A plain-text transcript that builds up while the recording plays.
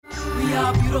We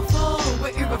are beautiful, we're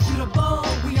irrefutable,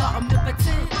 we are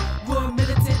omnipotent, we're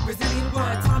militant, resilient, we're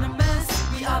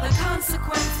autonomous. We are the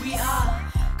consequence, we are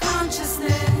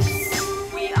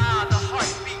consciousness. We are the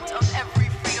heartbeat of every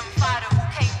freedom fighter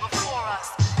who came before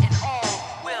us, and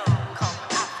all will come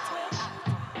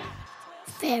after.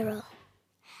 Feral,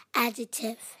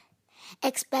 adjective,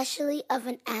 especially of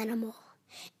an animal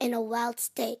in a wild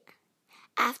state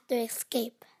after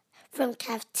escape from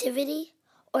captivity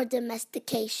or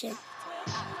domestication.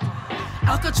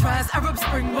 Alcatraz, Arab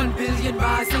Spring, 1 billion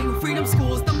rising. Freedom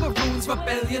schools, the Maroons,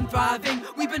 rebellion thriving.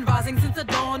 We've been rising since the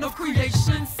dawn of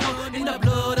creation. Sun in the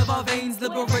blood of our veins,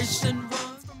 liberation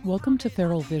runs. Welcome to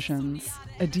Feral Visions,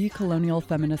 a decolonial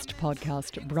feminist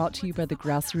podcast brought to you by the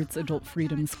Grassroots Adult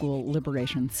Freedom School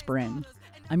Liberation Spring.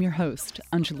 I'm your host,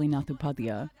 Anjali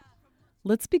Nathupadia.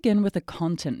 Let's begin with a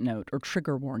content note or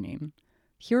trigger warning.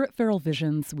 Here at Feral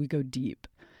Visions, we go deep,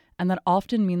 and that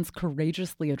often means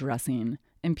courageously addressing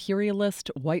imperialist,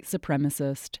 white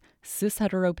supremacist,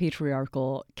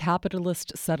 cis-heteropatriarchal,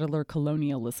 capitalist settler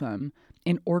colonialism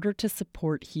in order to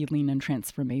support healing and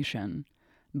transformation.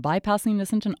 Bypassing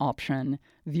isn't an option.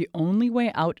 The only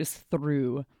way out is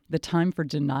through. The time for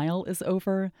denial is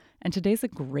over, and today's a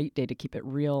great day to keep it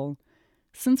real.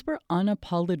 Since we're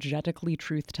unapologetically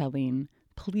truth-telling,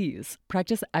 please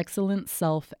practice excellent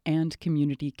self and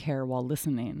community care while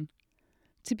listening.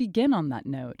 To begin on that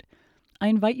note, I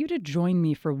invite you to join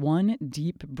me for one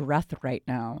deep breath right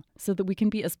now so that we can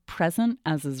be as present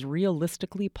as is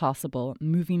realistically possible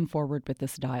moving forward with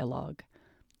this dialogue.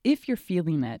 If you're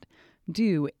feeling it,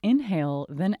 do inhale,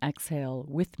 then exhale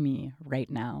with me right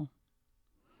now.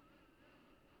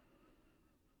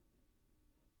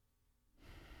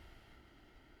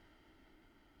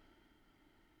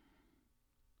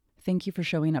 Thank you for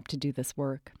showing up to do this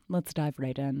work. Let's dive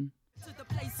right in. To the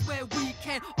place where we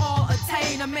can all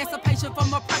attain emancipation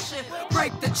from oppression,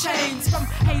 break the chains from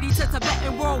Haiti to Tibet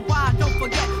and worldwide. Don't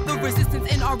forget the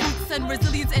resistance in our roots and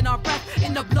resilience in our breath,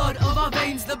 in the blood of our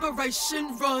veins.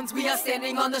 Liberation runs. We are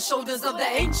standing on the shoulders of the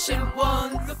ancient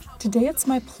ones. Today it's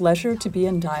my pleasure to be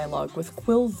in dialogue with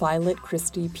Quill Violet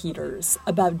Christie Peters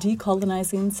about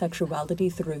decolonizing sexuality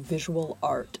through visual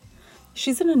art.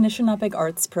 She's an Anishinaabeg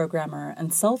arts programmer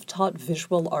and self-taught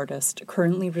visual artist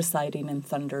currently residing in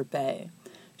Thunder Bay.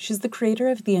 She's the creator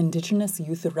of the Indigenous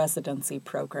Youth Residency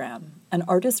Program, an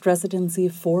artist residency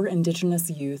for Indigenous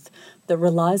youth that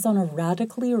relies on a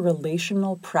radically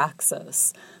relational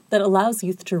praxis that allows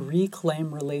youth to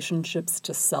reclaim relationships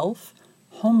to self,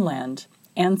 homeland,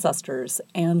 ancestors,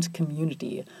 and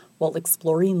community while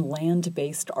exploring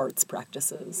land-based arts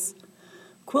practices.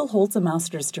 Quill holds a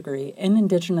master's degree in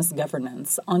Indigenous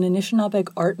governance on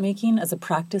Anishinaabeg art making as a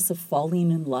practice of falling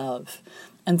in love,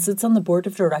 and sits on the board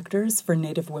of directors for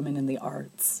Native Women in the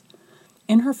Arts.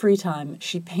 In her free time,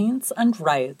 she paints and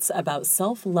writes about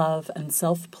self-love and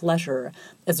self-pleasure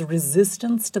as a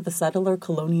resistance to the settler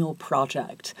colonial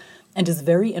project, and is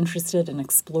very interested in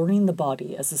exploring the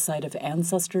body as a site of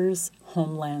ancestors,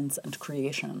 homelands, and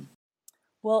creation.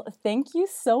 Well, thank you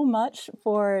so much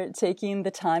for taking the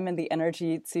time and the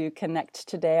energy to connect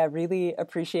today. I really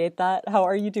appreciate that. How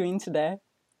are you doing today?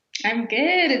 I'm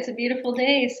good. It's a beautiful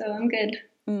day, so I'm good.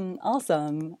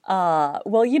 Awesome.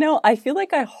 Well, I feel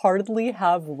like I hardly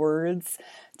have words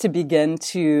to begin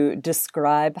to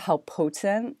describe how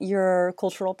potent your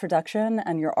cultural production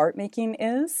and your art making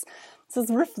is. So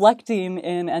it's reflecting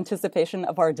in anticipation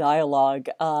of our dialogue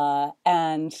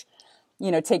and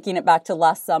taking it back to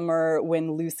last summer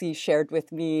when Lucy shared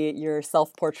with me your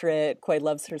self-portrait, Koi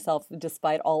Loves Herself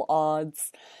Despite All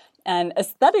Odds. And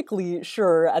aesthetically,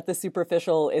 sure, at the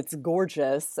superficial, it's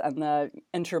gorgeous. And the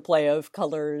interplay of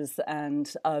colors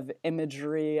and of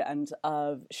imagery and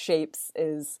of shapes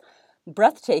is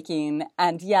breathtaking.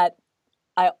 And yet,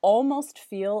 I almost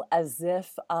feel as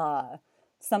if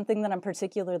something that I'm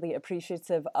particularly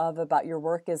appreciative of about your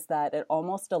work is that it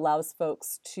almost allows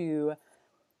folks to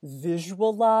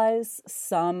visualize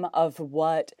some of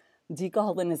what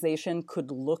decolonization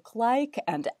could look like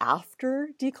and after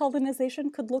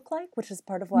decolonization could look like, which is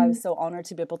part of why I was so honored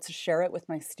to be able to share it with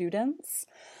my students.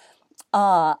 But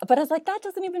I was like, that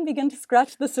doesn't even begin to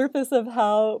scratch the surface of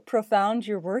how profound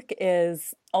your work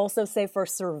is. Also, say, for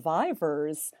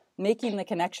survivors, making the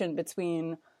connection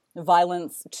between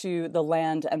violence to the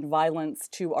land and violence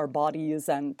to our bodies,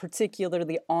 and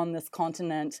particularly on this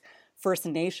continent, First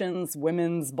Nations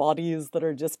women's bodies that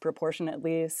are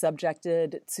disproportionately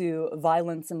subjected to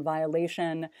violence and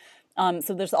violation.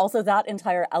 So there's also that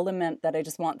entire element that I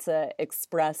just want to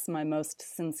express my most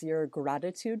sincere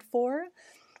gratitude for.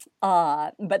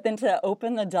 But then to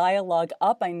open the dialogue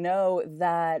up, I know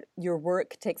that your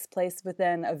work takes place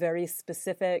within a very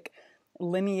specific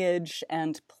lineage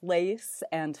and place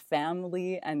and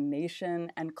family and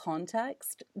nation and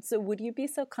context. So would you be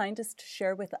so kind as to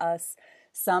share with us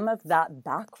some of that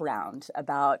background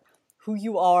about who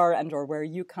you are and or where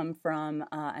you come from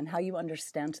and how you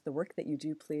understand the work that you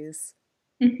do, please?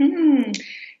 Mm-hmm.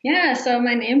 Yeah, so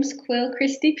my name's Quill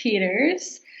Christy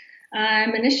Peters.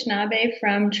 I'm an Anishinaabe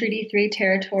from Treaty 3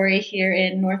 territory here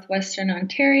in northwestern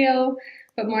Ontario,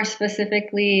 but more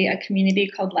specifically a community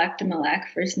called Lac du Mille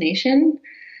Lacs First Nation.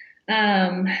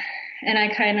 And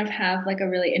I kind of have like a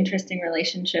really interesting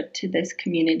relationship to this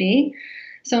community.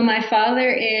 So my father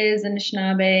is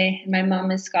Anishinaabe, and my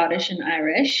mom is Scottish and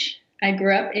Irish. I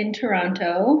grew up in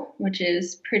Toronto, which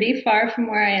is pretty far from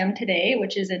where I am today,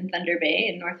 which is in Thunder Bay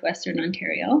in northwestern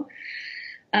Ontario.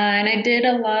 And I did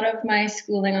a lot of my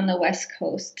schooling on the West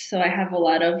Coast. So I have a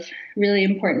lot of really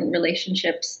important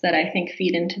relationships that I think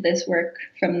feed into this work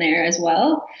from there as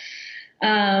well.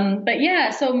 But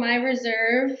yeah, so my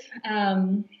reserve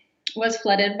was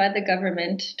flooded by the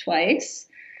government twice.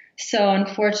 So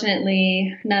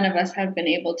unfortunately, none of us have been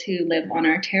able to live on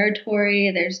our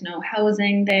territory. There's no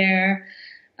housing there.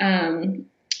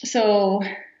 So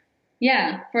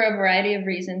yeah, for a variety of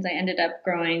reasons, I ended up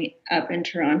growing up in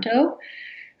Toronto.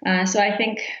 So I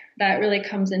think that really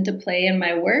comes into play in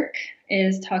my work,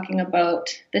 is talking about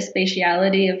the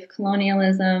spatiality of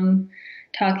colonialism,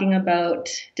 talking about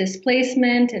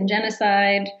displacement and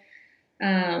genocide,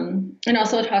 and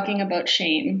also talking about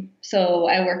shame. So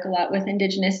I work a lot with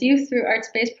Indigenous youth through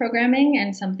arts-based programming,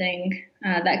 and something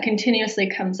that continuously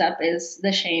comes up is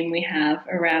the shame we have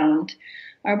around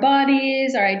our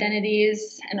bodies, our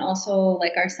identities, and also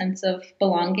like our sense of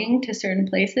belonging to certain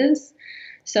places.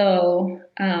 So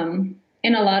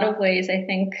in a lot of ways, I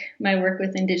think my work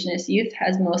with Indigenous youth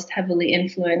has most heavily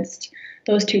influenced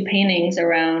those two paintings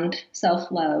around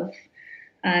self-love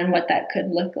and what that could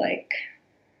look like.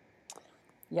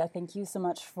 Yeah, thank you so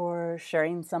much for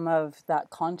sharing some of that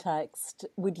context.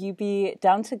 Would you be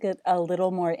down to get a little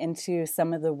more into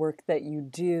some of the work that you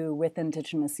do with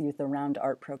Indigenous youth around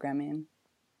art programming?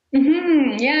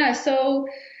 Mm-hmm. Yeah, so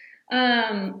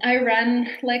I run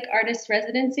like artist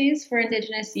residencies for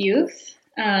Indigenous youth.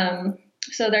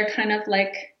 So they're kind of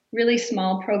like really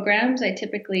small programs. I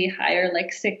typically hire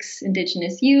like 6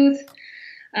 Indigenous youth,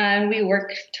 and we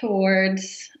work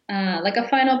towards like a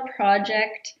final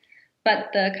project.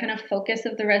 But the kind of focus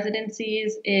of the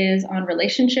residencies is on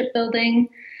relationship building.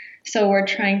 So we're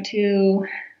trying to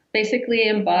basically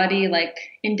embody like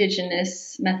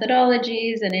Indigenous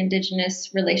methodologies and Indigenous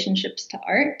relationships to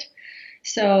art.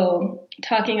 So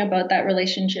talking about that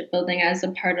relationship building as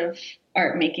a part of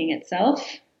art making itself.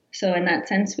 So in that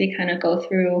sense, we kind of go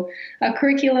through a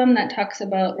curriculum that talks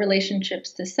about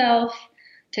relationships to self,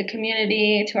 to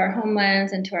community, to our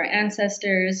homelands, and to our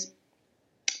ancestors,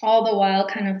 all the while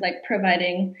kind of like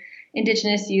providing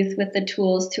Indigenous youth with the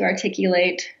tools to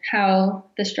articulate how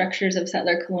the structures of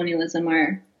settler colonialism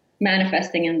are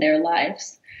manifesting in their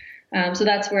lives. So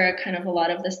that's where kind of a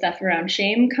lot of the stuff around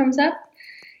shame comes up,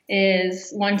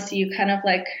 is once you kind of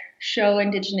like show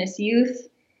Indigenous youth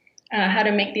how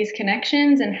to make these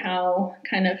connections and how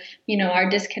kind of, you know, our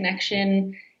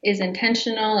disconnection is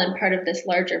intentional and part of this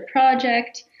larger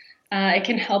project, it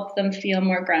can help them feel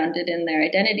more grounded in their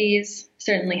identities.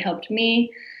 Certainly helped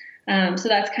me. So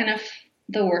that's kind of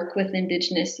the work with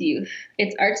Indigenous youth.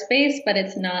 It's arts-based, but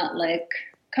it's not like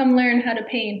come learn how to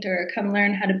paint or come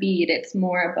learn how to bead. It's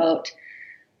more about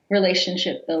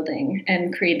relationship building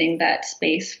and creating that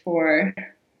space for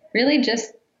really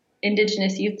just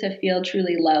Indigenous youth to feel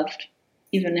truly loved,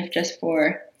 even if just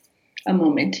for a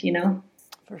moment, you know?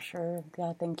 For sure.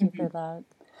 Yeah, thank you for that.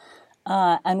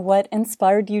 And what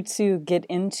inspired you to get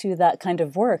into that kind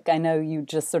of work? I know you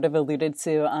just sort of alluded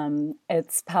to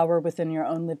its power within your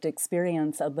own lived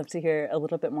experience. I'd love to hear a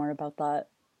little bit more about that.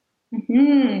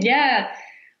 Mm-hmm. Yeah.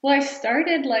 Well, I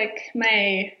started like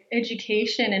my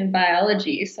education in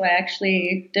biology. So I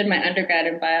actually did my undergrad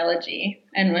in biology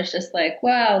and was just like,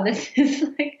 wow, this is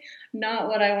like not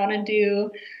what I want to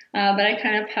do. But I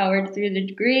kind of powered through the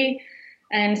degree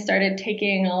and started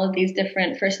taking all of these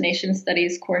different First Nation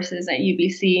studies courses at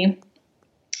UBC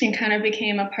and kind of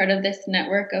became a part of this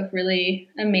network of really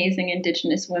amazing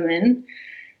Indigenous women.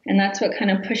 And that's what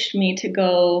kind of pushed me to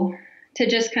go to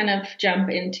just kind of jump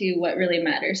into what really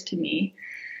matters to me.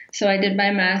 So I did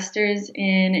my master's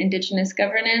in Indigenous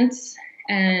governance,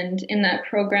 and in that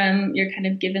program, you're kind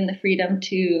of given the freedom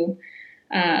to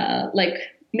like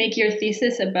make your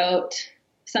thesis about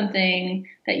something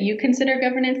that you consider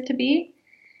governance to be.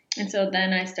 And so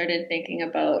then I started thinking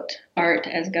about art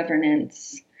as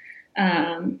governance.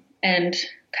 And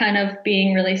kind of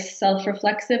being really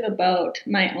self-reflexive about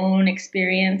my own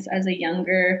experience as a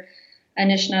younger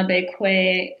Anishinaabe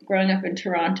Kwe growing up in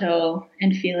Toronto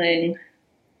and feeling,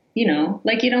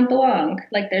 like you don't belong.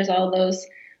 Like there's all those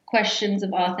questions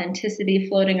of authenticity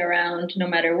floating around no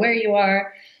matter where you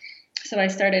are. So I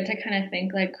started to kind of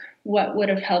think like what would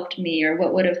have helped me or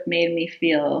what would have made me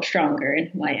feel stronger in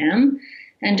who I am,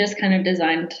 and just kind of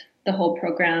designed the whole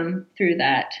program through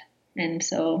that. And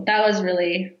so that was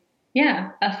really,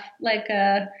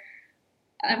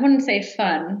 I wouldn't say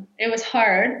fun. It was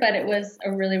hard, but it was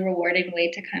a really rewarding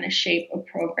way to kind of shape a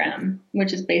program,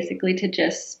 which is basically to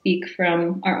just speak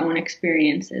from our own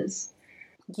experiences.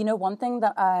 One thing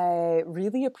that I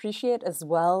really appreciate as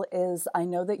well is I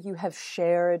know that you have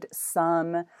shared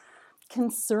some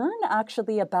concern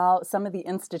actually about some of the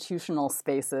institutional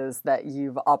spaces that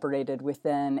you've operated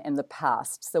within in the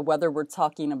past. So whether we're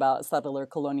talking about settler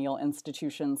colonial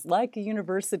institutions like a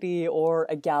university or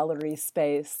a gallery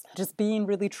space, just being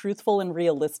really truthful and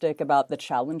realistic about the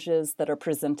challenges that are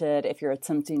presented if you're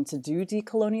attempting to do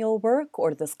decolonial work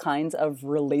or this kind of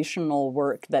relational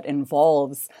work that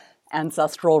involves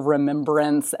ancestral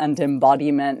remembrance and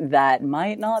embodiment that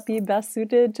might not be best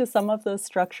suited to some of those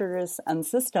structures and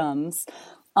systems.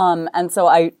 And so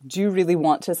I do really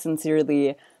want to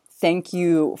sincerely thank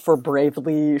you for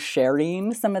bravely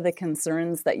sharing some of the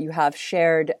concerns that you have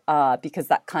shared, because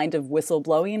that kind of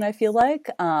whistleblowing, I feel like,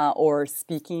 or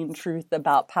speaking truth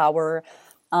about power,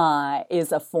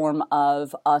 is a form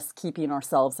of us keeping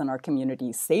ourselves and our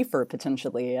communities safer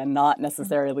potentially, and not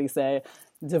necessarily say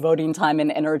devoting time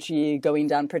and energy going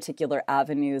down particular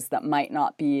avenues that might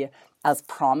not be as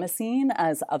promising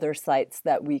as other sites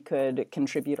that we could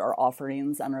contribute our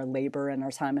offerings and our labor and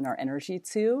our time and our energy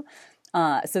to.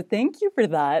 So thank you for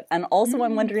that. And also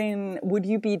I'm wondering, would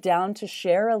you be down to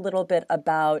share a little bit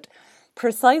about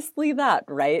precisely that,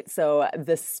 right? So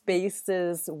the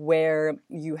spaces where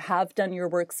you have done your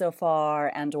work so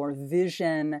far and or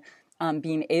vision,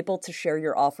 being able to share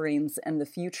your offerings in the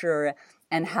future,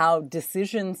 and how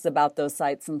decisions about those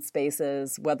sites and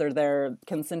spaces, whether they're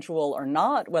consensual or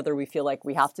not, whether we feel like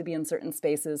we have to be in certain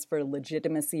spaces for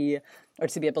legitimacy or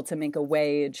to be able to make a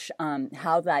wage,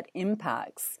 how that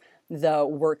impacts the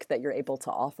work that you're able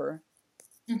to offer.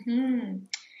 Mm-hmm.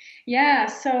 Yeah,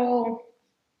 so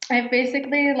I've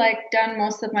basically done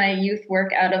most of my youth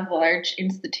work out of large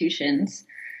institutions.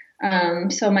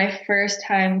 So my first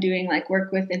time doing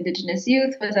work with Indigenous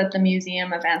youth was at the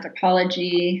Museum of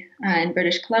Anthropology in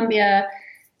British Columbia,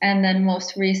 and then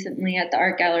most recently at the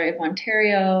Art Gallery of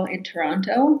Ontario in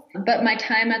Toronto. But my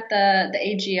time at the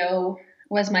AGO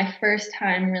was my first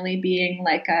time really being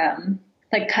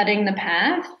cutting the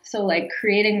path. So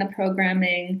creating the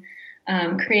programming,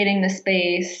 creating the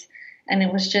space. And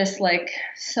it was just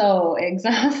so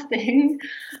exhausting,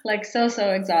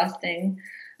 so exhausting.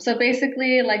 So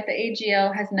basically, the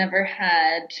AGO has never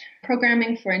had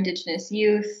programming for Indigenous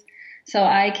youth. So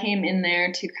I came in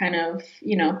there to kind of,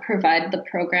 provide the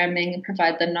programming and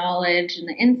provide the knowledge and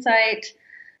the insight.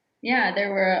 Yeah,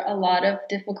 there were a lot of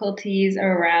difficulties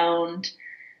around,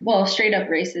 straight up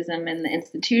racism in the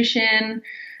institution,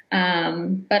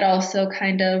 but also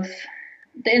kind of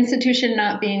the institution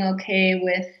not being okay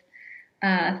with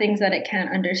things that it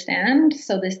can't understand.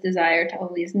 So this desire to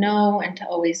always know and to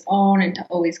always own and to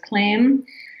always claim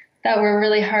that were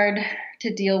really hard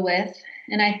to deal with.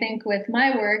 And I think with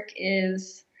my work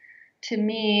is, to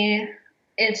me,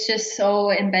 it's just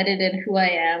so embedded in who I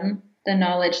am, the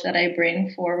knowledge that I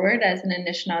bring forward as an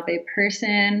Anishinaabe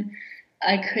person.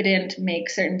 I couldn't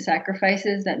make certain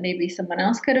sacrifices that maybe someone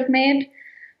else could have made.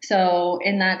 So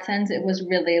in that sense, it was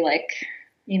really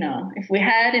if we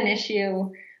had an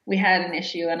issue, we had an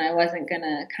issue, and I wasn't going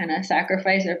to kind of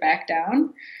sacrifice or back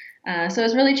down. So it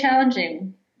was really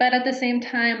challenging. But at the same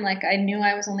time, I knew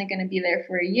I was only going to be there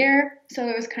for a year. So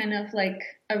it was kind of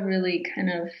a really kind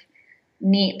of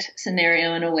neat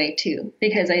scenario in a way too,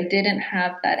 because I didn't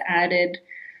have that added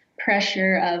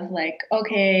pressure of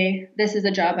okay, this is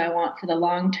a job I want for the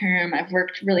long term. I've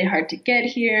worked really hard to get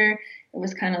here. It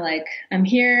was kind of I'm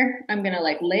here. I'm going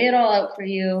to lay it all out for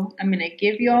you. I'm going to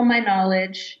give you all my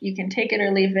knowledge. You can take it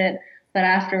or leave it. But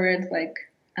afterwards,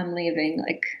 I'm leaving.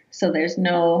 So there's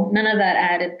none of that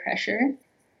added pressure.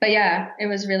 But yeah, it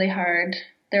was really hard.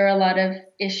 There were a lot of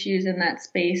issues in that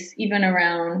space, even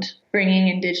around bringing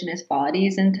Indigenous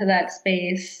bodies into that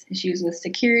space, issues with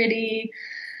security,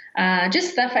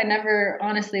 just stuff I never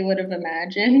honestly would have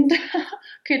imagined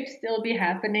could still be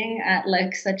happening at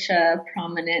such a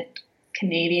prominent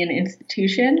Canadian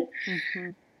institution. Mm-hmm.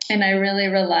 And I really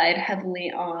relied heavily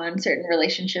on certain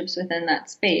relationships within that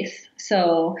space.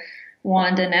 So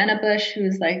Wanda Nanabush,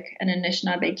 who's like an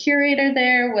Anishinaabe curator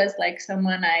there, was like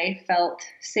someone I felt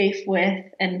safe with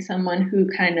and someone who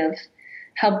kind of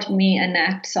helped me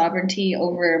enact sovereignty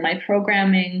over my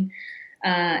programming.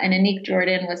 And Anik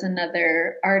Jordan was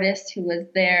another artist who was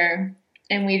there.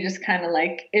 And we just kind of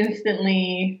like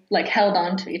instantly like held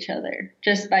on to each other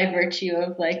just by virtue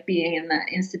of like being in that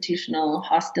institutional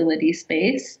hostility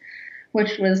space,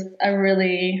 which was a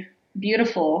really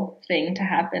beautiful thing to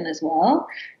happen as well,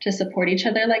 to support each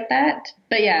other like that.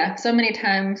 But yeah, so many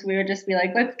times we would just be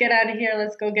like, let's get out of here.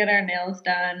 Let's go get our nails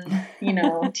done, you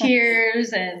know,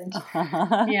 tears and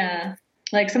yeah,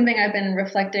 like something I've been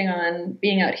reflecting on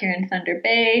being out here in Thunder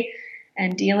Bay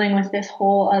and dealing with this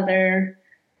whole other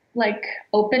like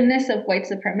openness of white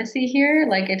supremacy here.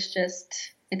 Like it's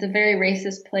a very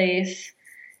racist place.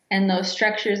 And those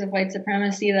structures of white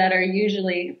supremacy that are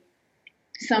usually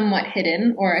somewhat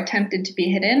hidden or attempted to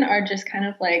be hidden are just kind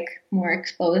of like more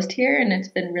exposed here. And it's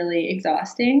been really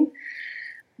exhausting.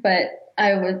 But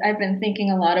I've been thinking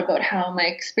a lot about how my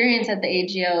experience at the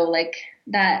AGO, like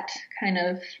that kind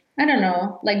of, I don't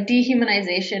know, like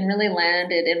dehumanization really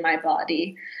landed in my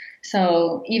body.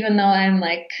 So even though I'm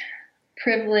like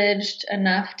privileged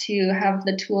enough to have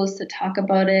the tools to talk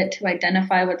about it, to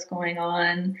identify what's going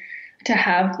on, to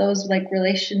have those like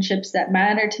relationships that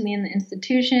matter to me in the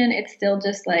institution, it still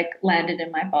just like landed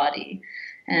in my body.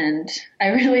 And I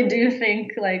really do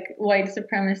think like white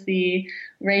supremacy,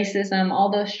 racism,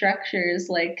 all those structures,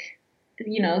 like,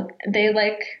 you know, they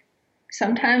like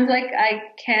sometimes like I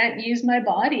can't use my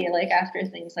body like after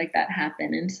things like that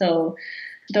happen. And so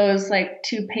those like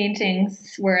two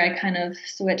paintings where I kind of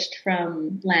switched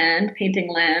from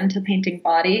painting land to painting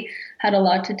body had a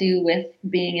lot to do with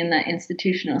being in that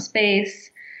institutional space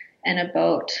and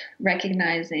about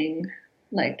recognizing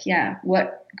like, yeah,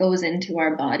 what goes into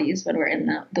our bodies when we're in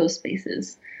those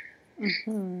spaces.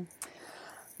 Mm-hmm.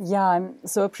 Yeah, I'm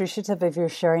so appreciative of your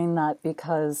sharing that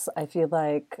because I feel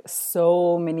like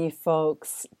so many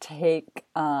folks take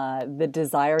the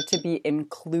desire to be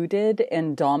included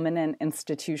in dominant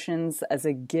institutions as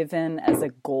a given, as a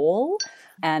goal.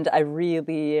 And I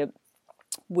really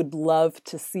would love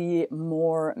to see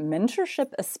more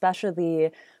mentorship, especially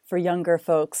for younger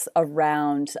folks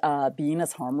around being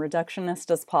as harm reductionist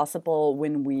as possible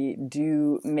when we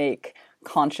do make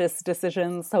conscious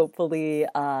decisions, hopefully,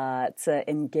 to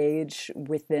engage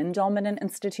within dominant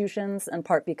institutions, in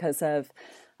part because of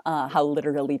how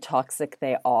literally toxic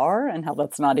they are and how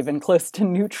that's not even close to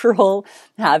neutral,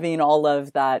 having all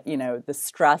of that, you know, the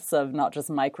stress of not just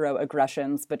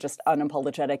microaggressions, but just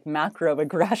unapologetic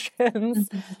macroaggressions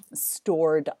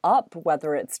stored up,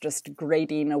 whether it's just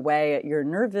grating away at your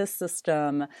nervous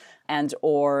system and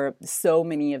or so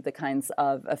many of the kinds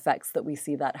of effects that we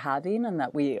see that having and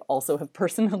that we also have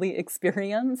personally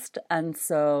experienced. And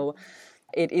so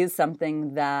it is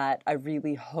something that I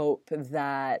really hope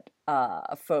that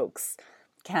folks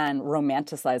can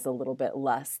romanticize a little bit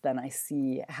less than I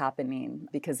see happening,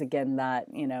 because again, that,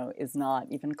 you know, is not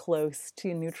even close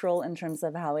to neutral in terms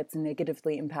of how it's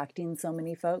negatively impacting so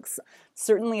many folks,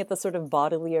 certainly at the sort of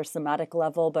bodily or somatic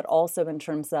level, but also in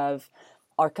terms of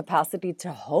our capacity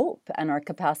to hope and our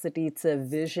capacity to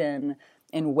vision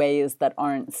in ways that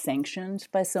aren't sanctioned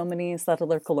by so many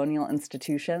settler colonial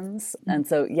institutions. And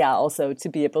so, yeah, also to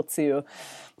be able to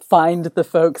find the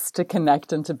folks to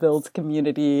connect and to build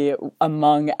community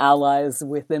among allies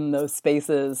within those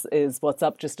spaces is what's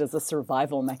up just as a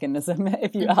survival mechanism,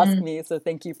 if you ask me. So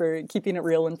thank you for keeping it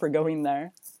real and for going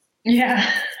there. Yeah.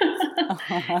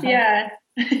 Yeah,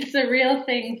 it's a real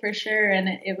thing for sure. And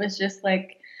it was just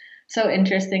like so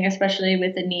interesting, especially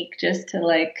with Anik, just to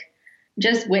like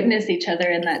just witness each other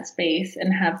in that space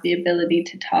and have the ability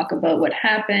to talk about what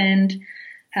happened,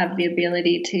 have the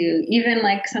ability to even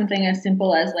like something as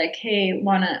simple as like, hey,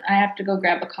 I have to go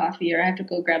grab a coffee or I have to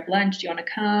go grab lunch. Do you want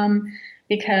to come?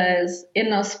 Because in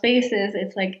those spaces,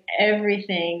 it's like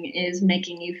everything is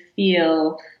making you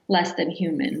feel less than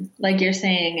human. Like you're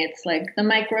saying, it's like the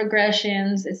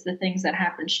microaggressions, it's the things that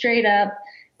happen straight up,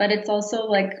 but it's also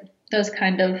like those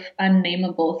kind of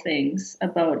unnameable things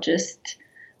about just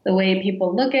the way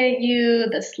people look at you,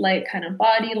 the slight kind of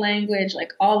body language,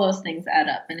 like all those things add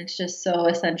up. And it's just so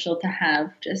essential to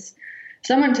have just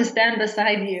someone to stand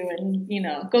beside you and, you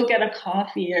know, go get a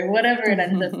coffee or whatever it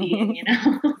ends up being, you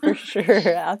know? For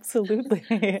sure.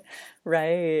 Absolutely.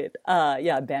 Right.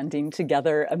 Yeah. Banding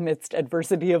together amidst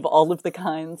adversity of all of the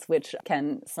kinds, which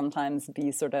can sometimes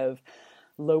be sort of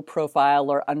low profile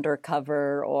or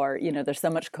undercover, or, you know, there's so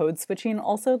much code switching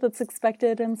also that's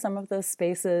expected in some of those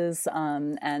spaces.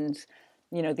 And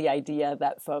the idea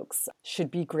that folks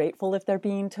should be grateful if they're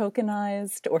being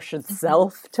tokenized or should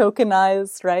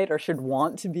self-tokenize, right? Or should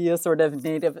want to be a sort of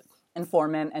native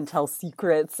informant and tell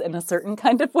secrets in a certain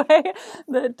kind of way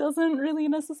that doesn't really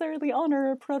necessarily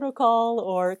honor protocol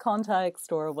or context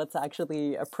or what's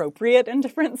actually appropriate in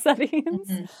different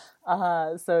settings.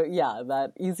 So yeah,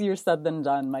 that easier said than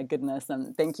done, my goodness.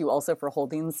 And thank you also for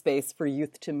holding space for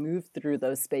youth to move through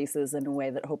those spaces in a way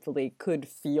that hopefully could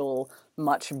feel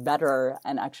much better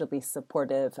and actually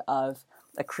supportive of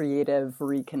a creative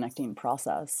reconnecting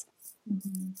process.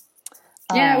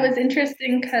 Yeah, it was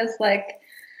interesting because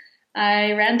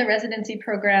I ran the residency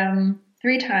program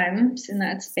 3 times in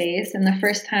that space. And the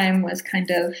first time was kind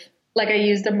of I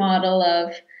used a model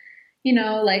of,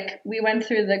 we went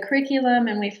through the curriculum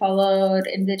and we followed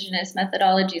Indigenous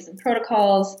methodologies and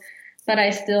protocols, but I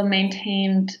still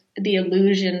maintained the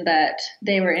illusion that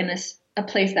they were in a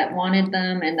place that wanted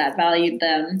them and that valued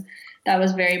them. That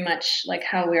was very much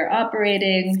how we were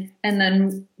operating. And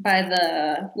then by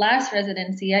the last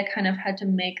residency, I kind of had to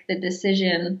make the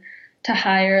decision to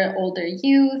hire older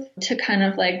youth to kind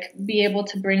of be able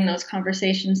to bring those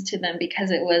conversations to them because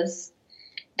it was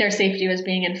their safety was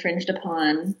being infringed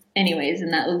upon anyways,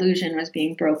 and that illusion was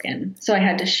being broken. So I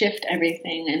had to shift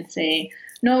everything and say,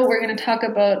 no, we're going to talk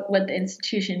about what the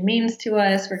institution means to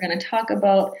us. We're going to talk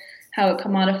about how it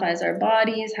commodifies our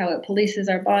bodies, how it polices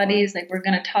our bodies. We're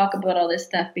going to talk about all this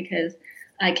stuff because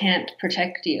I can't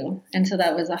protect you. And so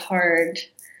that was a hard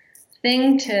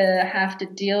thing to have to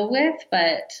deal with,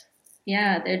 but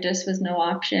yeah, there just was no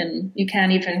option. You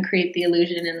can't even create the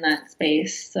illusion in that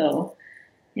space. So,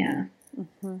 yeah.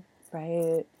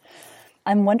 Right.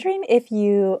 I'm wondering if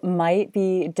you might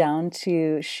be down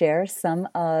to share some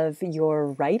of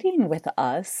your writing with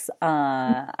us.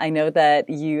 I know that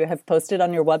you have posted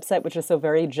on your website, which is so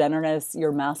very generous,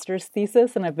 your master's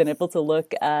thesis, and I've been able to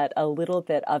look at a little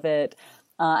bit of it.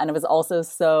 And I was also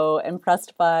so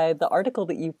impressed by the article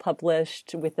that you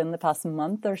published within the past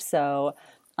month or so.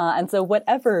 And so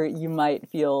whatever you might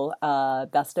feel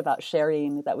best about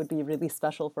sharing, that would be really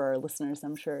special for our listeners,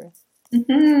 I'm sure.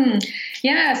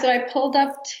 Yeah, so I pulled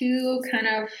up two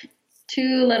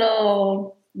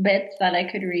little bits that I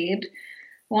could read.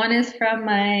 One is from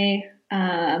my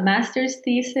master's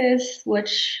thesis,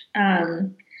 which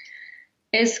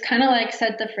is kind of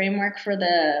set the framework for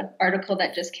the article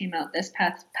that just came out this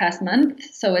past month.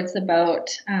 So it's about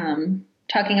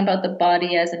talking about the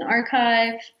body as an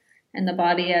archive, and the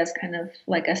body as kind of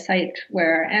a site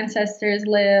where our ancestors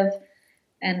live,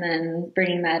 and then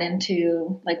bringing that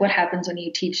into what happens when you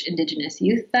teach Indigenous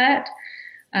youth that.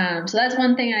 So that's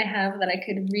one thing I have that I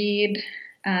could read.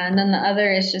 And then the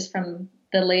other is just from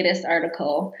the latest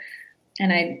article.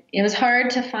 And it was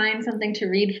hard to find something to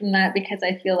read from that because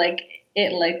I feel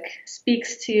it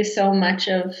speaks to so much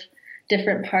of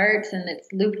different parts and it's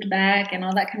looped back and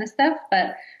all that kind of stuff.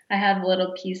 But I have a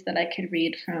little piece that I could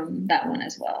read from that one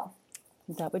as well.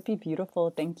 That would be beautiful.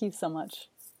 Thank you so much.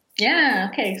 Yeah.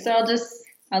 Okay. So I'll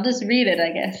just read it,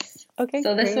 I guess. Okay.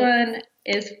 So this one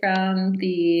is from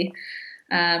the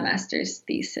master's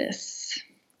thesis.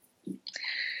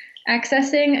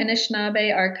 Accessing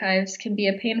Anishinaabe archives can be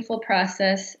a painful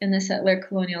process in the settler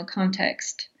colonial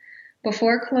context.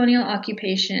 Before colonial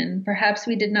occupation, perhaps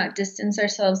we did not distance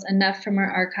ourselves enough from our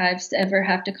archives to ever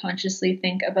have to consciously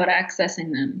think about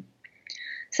accessing them.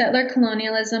 Settler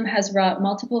colonialism has wrought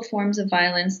multiple forms of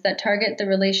violence that target the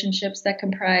relationships that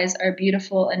comprise our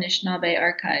beautiful Anishinaabe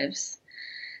archives.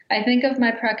 I think of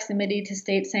my proximity to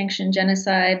state-sanctioned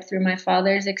genocide through my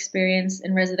father's experience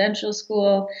in residential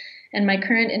school and my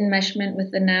current enmeshment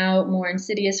with the now more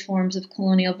insidious forms of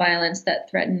colonial violence that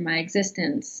threaten my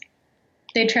existence.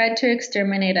 They tried to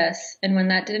exterminate us, and when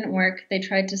that didn't work, they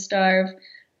tried to starve,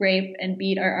 rape, and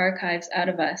beat our archives out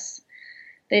of us.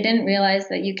 They didn't realize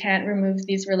that you can't remove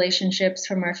these relationships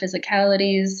from our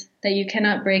physicalities, that you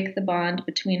cannot break the bond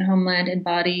between homeland and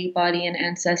body, body and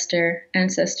ancestor,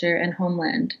 ancestor and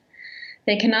homeland.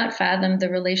 They cannot fathom the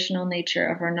relational nature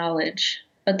of our knowledge,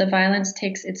 but the violence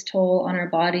takes its toll on our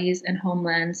bodies and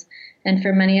homelands, and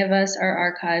for many of us, our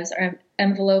archives are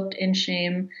enveloped in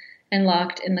shame and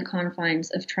locked in the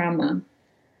confines of trauma.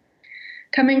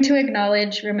 Coming to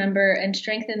acknowledge, remember, and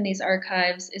strengthen these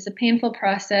archives is a painful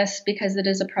process because it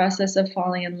is a process of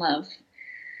falling in love.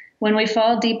 When we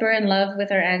fall deeper in love with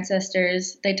our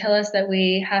ancestors, they tell us that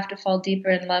we have to fall deeper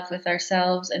in love with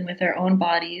ourselves and with our own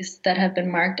bodies that have been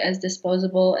marked as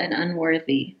disposable and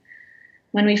unworthy.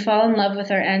 When we fall in love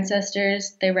with our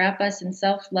ancestors, they wrap us in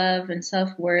self-love and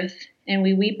self-worth, and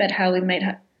we weep at how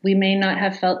we may not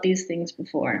have felt these things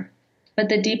before. But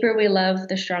the deeper we love,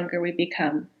 the stronger we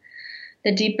become.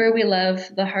 The deeper we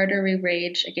love, the harder we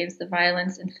rage against the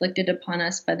violence inflicted upon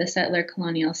us by the settler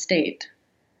colonial state.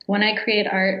 When I create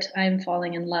art, I am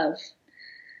falling in love.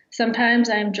 Sometimes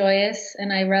I am joyous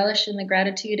and I relish in the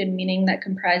gratitude and meaning that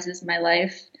comprises my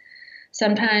life.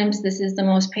 Sometimes this is the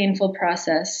most painful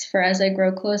process, for as I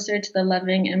grow closer to the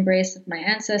loving embrace of my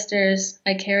ancestors,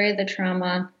 I carry the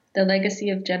trauma, the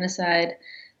legacy of genocide,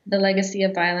 the legacy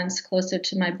of violence closer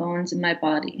to my bones and my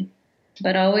body.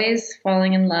 But always,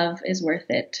 falling in love is worth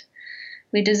it.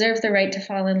 We deserve the right to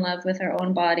fall in love with our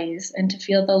own bodies and to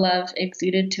feel the love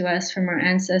exuded to us from our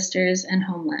ancestors and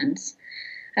homelands.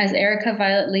 As Erica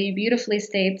Violet Lee beautifully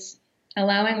states,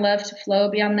 allowing love to flow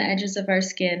beyond the edges of our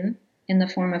skin in the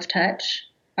form of touch,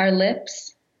 our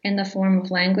lips in the form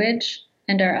of language,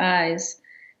 and our eyes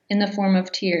in the form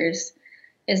of tears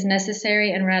is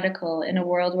necessary and radical in a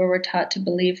world where we're taught to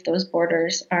believe those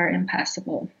borders are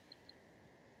impassable.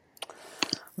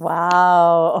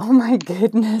 Wow. Oh my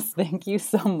goodness. Thank you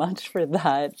so much for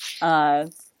that.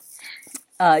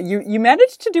 You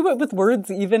managed to do it with words,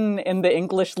 even in the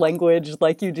English language,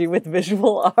 like you do with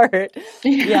visual art.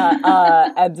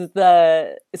 Yeah. And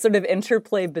the sort of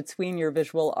interplay between your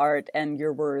visual art and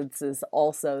your words is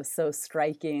also so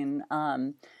striking.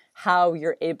 How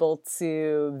you're able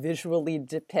to visually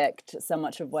depict so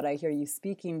much of what I hear you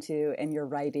speaking to in your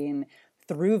writing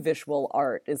through visual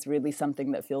art is really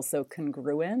something that feels so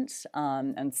congruent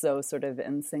and so sort of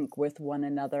in sync with one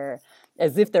another,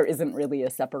 as if there isn't really a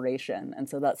separation. And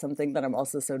so that's something that I'm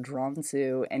also so drawn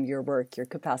to in your work, your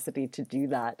capacity to do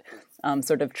that,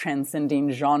 sort of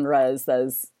transcending genres,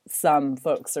 as some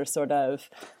folks are sort of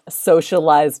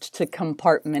socialized to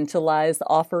compartmentalize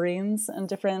offerings in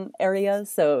different areas.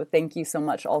 So thank you so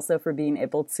much also for being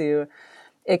able to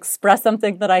express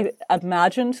something that I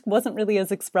imagined wasn't really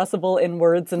as expressible in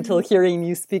words until hearing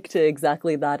you speak to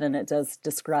exactly that. And it does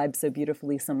describe so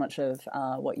beautifully so much of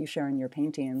what you share in your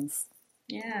paintings.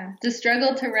 Yeah, the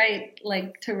struggle to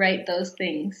write those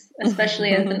things, especially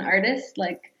as an artist,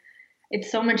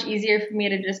 it's so much easier for me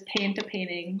to just paint a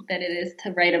painting than it is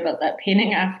to write about that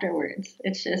painting afterwards.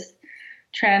 It's just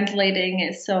translating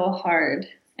is so hard.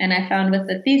 And I found with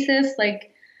the thesis,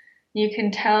 you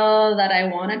can tell that I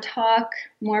want to talk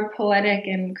more poetic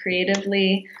and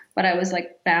creatively, but I was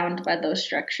bound by those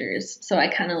structures. So I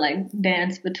kind of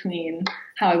dance between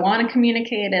how I want to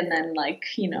communicate and then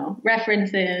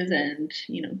references and,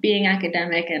 being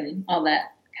academic and all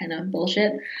that kind of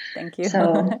bullshit. Thank you.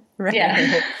 So, right.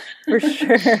 Yeah. For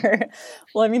sure.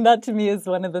 Well, I mean, that to me is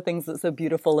one of the things that's so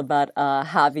beautiful about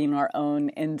having our own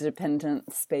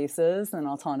independent spaces and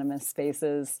autonomous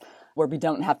spaces where we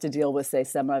don't have to deal with, say,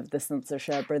 some of the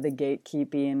censorship or the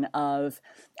gatekeeping of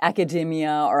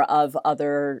academia or of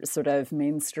other sort of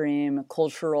mainstream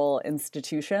cultural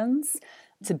institutions,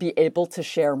 to be able to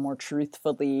share more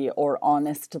truthfully or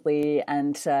honestly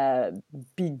and to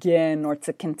begin or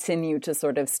to continue to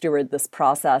sort of steward this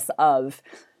process of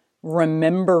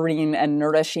remembering and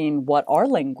nourishing what our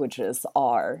languages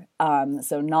are.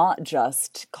 So not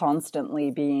just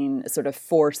constantly being sort of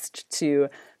forced to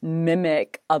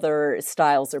mimic other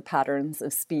styles or patterns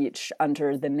of speech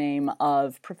under the name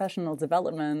of professional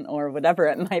development or whatever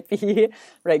it might be,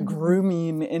 right?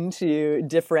 Grooming into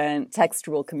different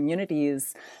textual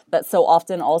communities that so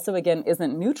often also, again,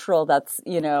 isn't neutral. That's,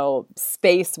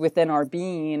 space within our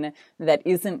being that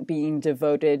isn't being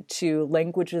devoted to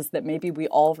languages that maybe we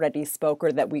already spoke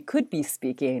or that we could be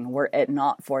speaking were it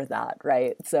not for that,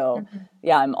 right? So,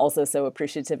 yeah, I'm also so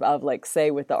appreciative of, say,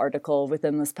 with the article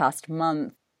within this past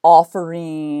month,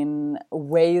 offering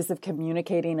ways of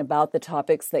communicating about the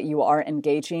topics that you are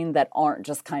engaging that aren't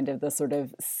just kind of the sort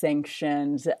of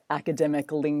sanctioned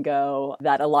academic lingo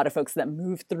that a lot of folks that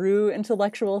move through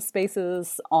intellectual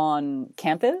spaces on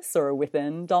campus or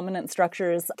within dominant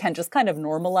structures can just kind of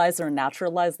normalize or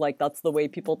naturalize, that's the way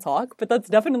people talk, but that's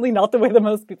definitely not the way that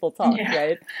most people talk,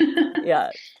 right?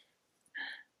 Yeah.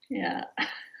 Yeah.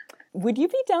 Would you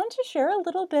be down to share a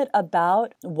little bit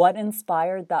about what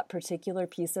inspired that particular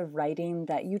piece of writing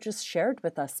that you just shared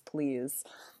with us, please?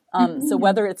 So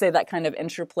whether it's, say, that kind of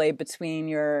interplay between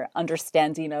your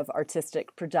understanding of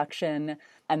artistic production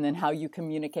and then how you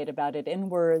communicate about it in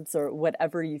words or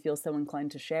whatever you feel so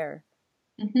inclined to share.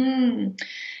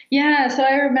 Yeah, so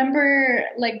I remember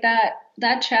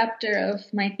that chapter of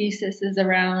my thesis is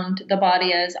around the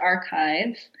body as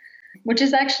archive, which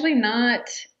is actually not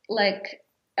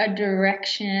a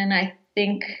direction I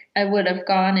think I would have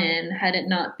gone in had it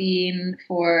not been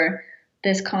for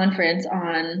this conference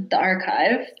on the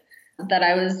archive that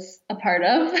I was a part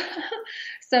of.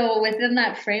 So within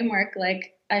that framework,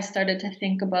 I started to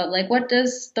think about what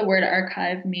does the word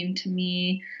archive mean to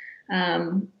me?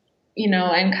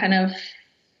 and kind of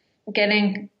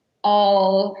getting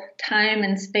all time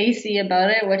and spacey about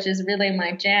it, which is really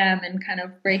my jam, and kind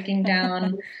of breaking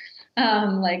down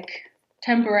like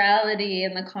temporality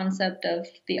and the concept of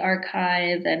the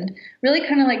archive, and really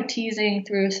kind of like teasing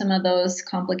through some of those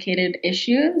complicated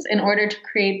issues in order to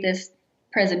create this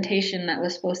presentation that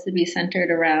was supposed to be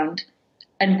centered around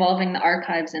involving the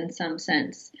archives in some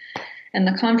sense. And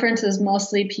the conference is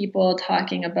mostly people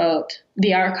talking about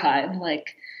the archive,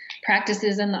 like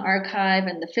practices in the archive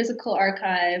and the physical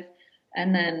archive.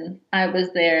 And then I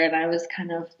was there, and I was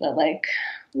kind of the like,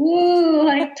 woo,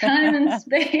 like time and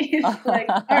space, like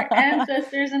our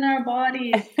ancestors and our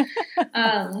bodies.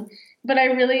 But I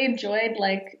really enjoyed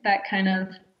like that kind of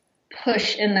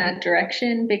push in that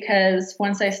direction, because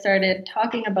once I started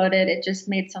talking about it, it just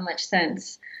made so much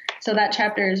sense. So that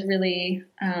chapter is really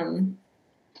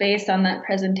based on that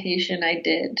presentation I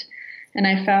did. And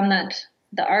I found that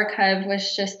the archive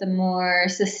was just a more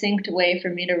succinct way for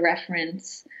me to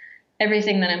reference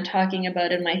everything that I'm talking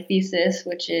about in my thesis,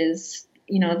 which is,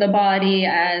 the body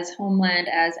as homeland,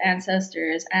 as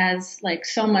ancestors, as like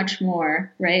so much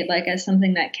more, right? Like as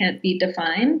something that can't be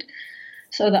defined.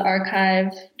 So the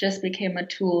archive just became a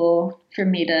tool for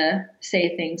me to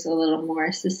say things a little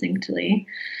more succinctly.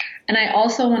 And I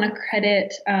also want to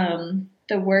credit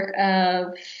the work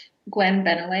of Gwen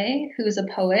Benaway, who's a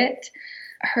poet.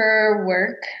 Her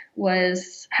work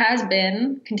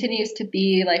continues to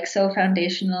be like so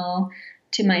foundational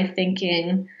to my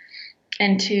thinking,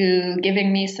 and to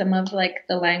giving me some of like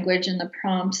the language and the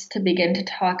prompts to begin to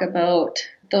talk about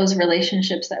those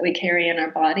relationships that we carry in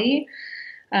our body.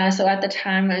 So at the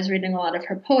time I was reading a lot of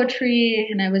her poetry,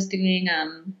 and I was doing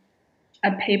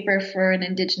a paper for an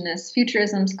Indigenous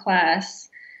Futurisms class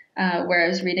where I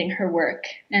was reading her work.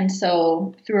 And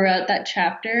so throughout that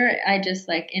chapter, I just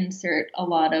like insert a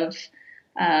lot of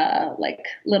like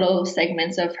little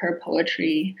segments of her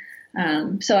poetry.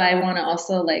 So I want to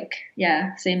also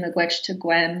say miigwech to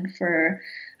Gwen for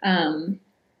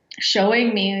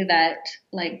showing me that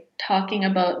like talking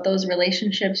about those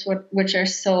relationships, which are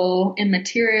so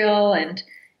immaterial and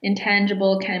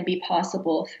intangible, can be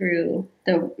possible through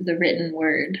the written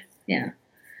word. Yeah.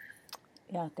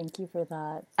 Yeah, thank you for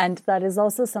that. And that is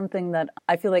also something that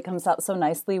I feel like comes out so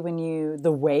nicely when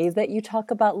the way that you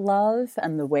talk about love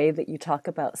and the way that you talk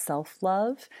about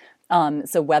self-love.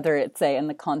 So whether it's, say, in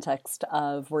the context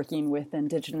of working with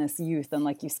Indigenous youth, and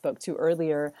like you spoke to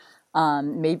earlier,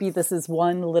 maybe this is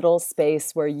one little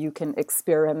space where you can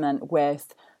experiment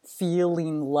with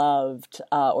feeling loved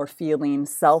or feeling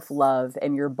self-love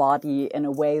in your body in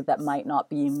a way that might not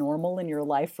be normal in your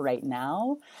life right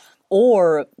now.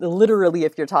 Or literally,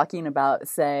 if you're talking about,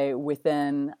 say,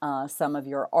 within some of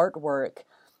your artwork,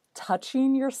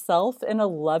 touching yourself in a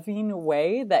loving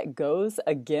way that goes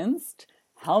against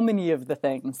how many of the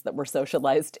things that we're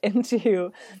socialized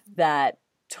into that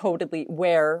totally,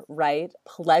 where, right,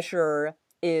 pleasure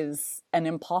is an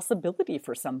impossibility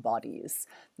for some bodies,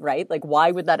 right? Like,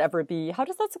 why would that ever be? How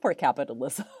does that support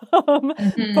capitalism?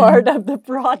 Part of the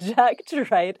project,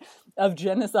 right, of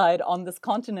genocide on this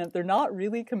continent. They're not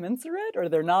really commensurate, or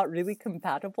they're not really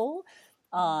compatible.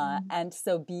 And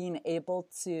so being able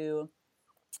to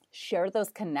share those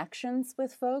connections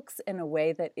with folks in a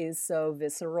way that is so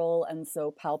visceral and so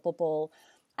palpable,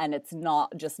 and it's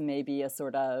not just maybe a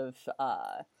sort of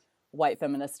white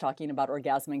feminists talking about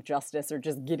orgasmic justice, or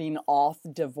just getting off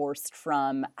divorced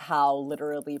from how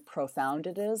literally profound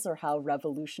it is or how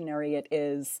revolutionary it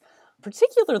is,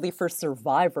 particularly for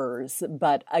survivors,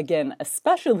 but again,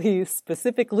 especially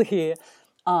specifically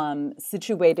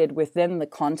situated within the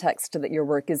context that your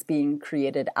work is being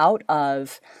created out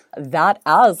of, that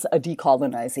as a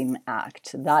decolonizing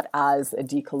act, that as a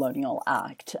decolonial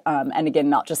act. And again,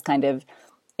 not just kind of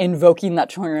invoking that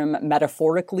term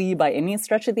metaphorically by any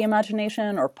stretch of the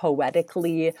imagination or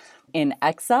poetically in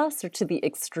excess or to the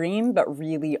extreme, but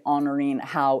really honoring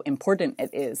how important it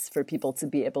is for people to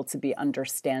be able to be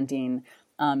understanding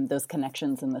those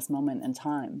connections in this moment in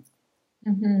time.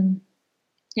 Mm-hmm.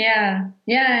 Yeah.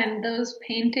 And those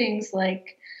paintings,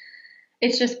 like,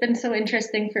 it's just been so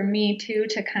interesting for me too,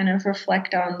 to kind of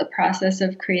reflect on the process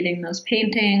of creating those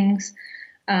paintings.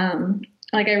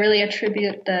 Like, I really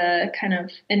attribute the kind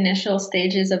of initial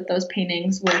stages of those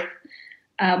paintings with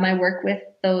my work with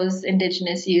those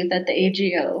Indigenous youth at the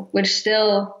AGO, which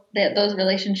still, those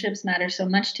relationships matter so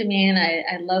much to me. And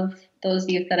I love those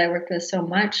youth that I worked with so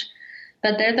much,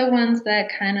 but they're the ones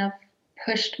that kind of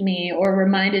pushed me or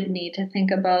reminded me to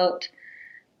think about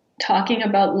talking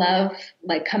about love,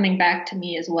 like coming back to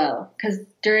me as well. Because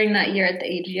during that year at the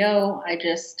AGO, I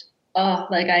just,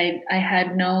 I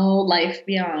had no life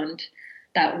beyond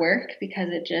that work because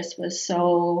it just was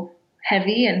so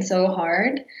heavy and so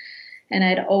hard. And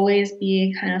I'd always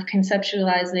be kind of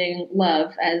conceptualizing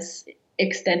love as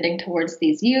extending towards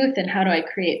these youth, and how do I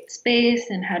create space,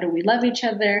 and how do we love each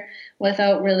other,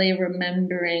 without really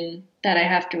remembering that I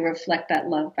have to reflect that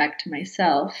love back to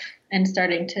myself, and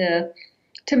starting to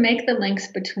make the links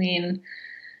between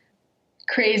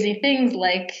crazy things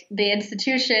like the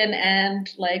institution and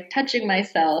like touching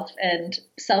myself and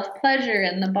self-pleasure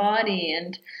and the body.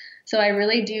 And so I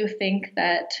really do think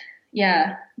that,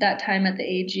 yeah, that time at the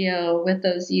AGO with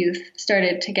those youth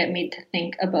started to get me to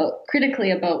think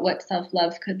critically about what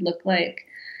self-love could look like.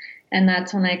 And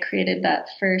that's when I created that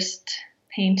first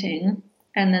painting.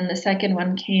 And then the second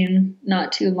one came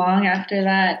not too long after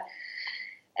that.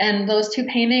 And those two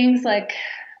paintings, like,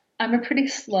 I'm a pretty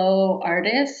slow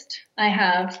artist. I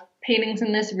have paintings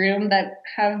in this room that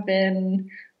have been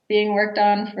being worked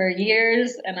on for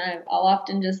years, and I'll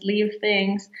often just leave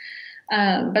things.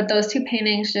 But those two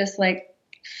paintings just like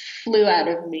flew out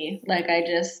of me. Like I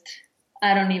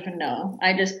don't even know.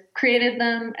 I just created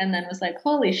them and then was like,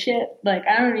 holy shit, like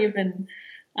I don't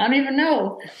even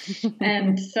know.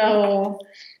 And so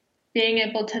being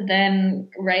able to then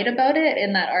write about it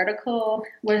in that article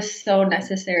was so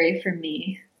necessary for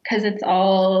me, because it's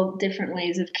all different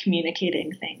ways of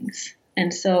communicating things.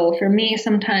 And so for me,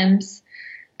 sometimes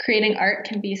creating art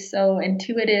can be so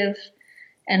intuitive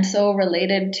and so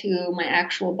related to my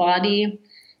actual body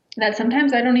that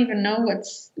sometimes I don't even know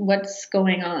what's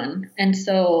going on. And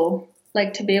so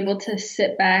like to be able to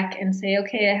sit back and say,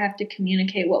 okay, I have to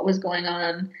communicate what was going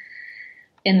on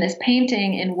in this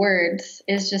painting in words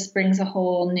just brings a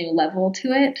whole new level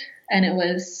to it. And it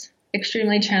was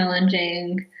extremely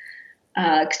challenging,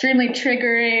 extremely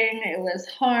triggering. It was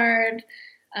hard.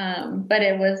 But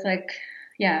it was like,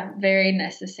 yeah, very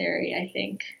necessary, I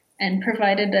think, and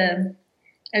provided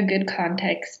a good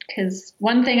context. Because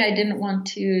one thing I didn't want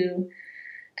to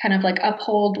kind of like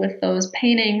uphold with those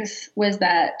paintings was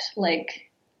that like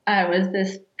I was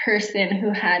this person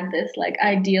who had this like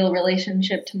ideal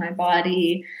relationship to my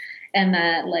body, and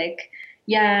that like,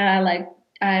 yeah, like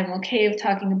I'm okay with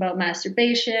talking about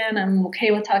masturbation. I'm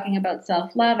okay with talking about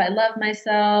self-love. I love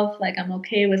myself. Like I'm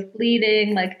okay with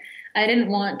bleeding. Like I didn't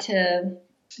want to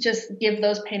just give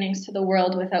those paintings to the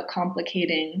world without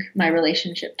complicating my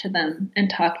relationship to them and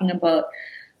talking about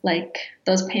like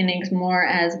those paintings more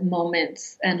as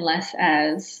moments and less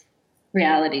as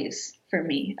realities for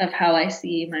me of how I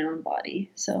see my own body.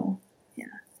 So, yeah.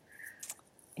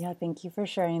 Yeah, thank you for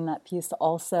sharing that piece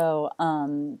also,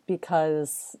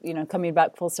 because, you know, coming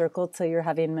back full circle to your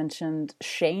having mentioned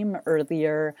shame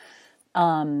earlier,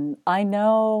 I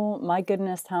know, my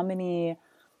goodness, how many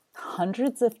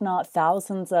hundreds, if not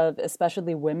thousands of,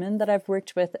 especially women that I've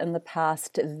worked with in the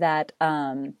past that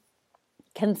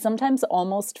can sometimes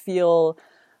almost feel,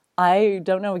 I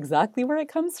don't know exactly where it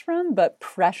comes from, but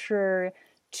pressure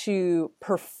to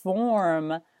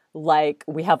perform like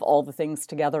we have all the things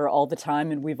together all the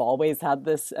time and we've always had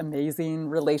this amazing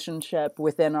relationship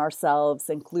within ourselves,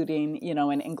 including, you know,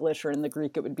 in English or in the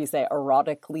Greek, it would be, say,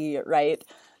 erotically, right?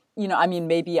 You know, I mean,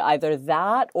 maybe either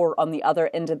that or on the other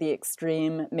end of the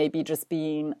extreme, maybe just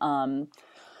being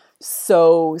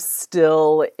so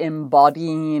still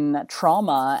embodying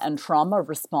trauma and trauma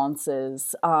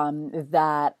responses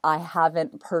that I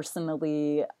haven't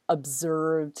personally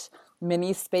observed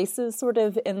many spaces sort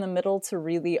of in the middle to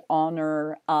really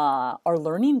honor our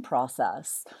learning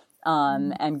process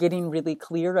and getting really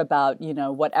clear about, you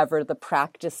know, whatever the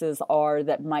practices are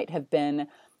that might have been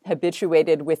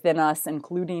habituated within us,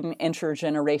 including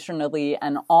intergenerationally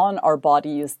and on our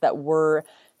bodies, that we're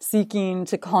seeking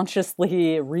to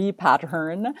consciously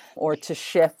repattern or to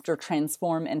shift or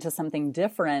transform into something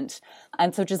different.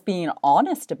 And so just being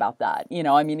honest about that, you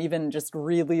know, I mean, even just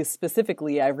really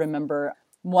specifically, I remember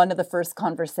one of the first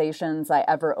conversations I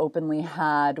ever openly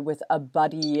had with a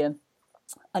buddy,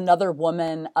 another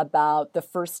woman, about the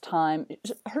first time,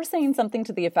 her saying something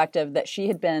to the effect of that she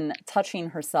had been touching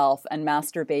herself and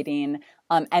masturbating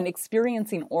and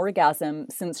experiencing orgasm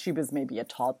since she was maybe a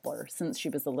toddler, since she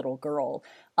was a little girl.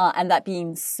 And that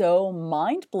being so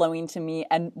mind-blowing to me.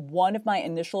 And one of my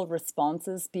initial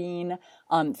responses being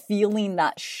feeling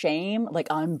that shame, like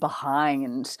I'm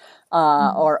behind,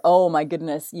 or, oh my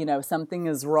goodness, you know, something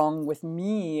is wrong with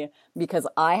me because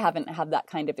I haven't had that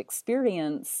kind of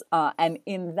experience. And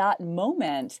in that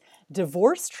moment,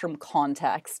 divorced from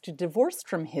context, divorced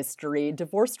from history,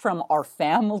 divorced from our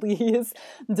families,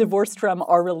 divorced from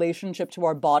our relationship to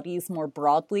our bodies more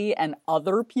broadly and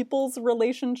other people's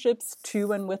relationships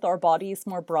to and with our bodies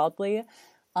more broadly,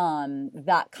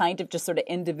 that kind of just sort of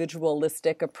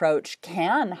individualistic approach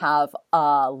can have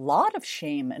a lot of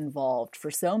shame involved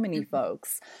for so many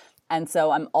folks. And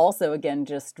so I'm also, again,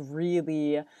 just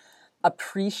really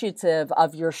appreciative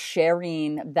of your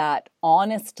sharing that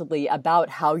honestly about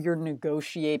how you're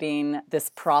negotiating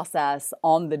this process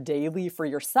on the daily for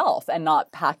yourself and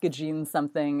not packaging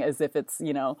something as if it's,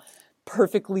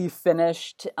 perfectly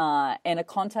finished in a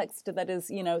context that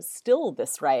is, still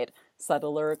this, right,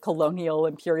 settler, colonial,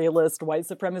 imperialist, white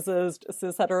supremacist,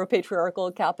 cis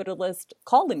heteropatriarchal, capitalist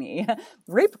colony,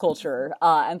 rape culture.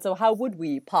 And so how would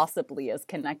we possibly, as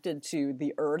connected to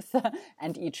the earth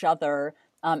and each other,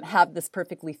 have this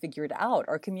perfectly figured out?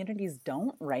 Our communities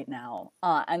don't right now.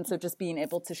 And so just being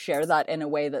able to share that in a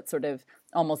way that's sort of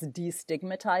almost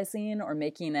destigmatizing or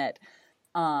making it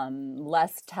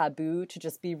less taboo to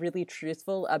just be really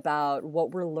truthful about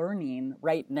what we're learning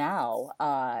right now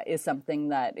is something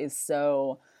that is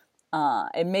so,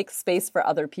 it makes space for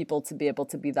other people to be able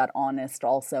to be that honest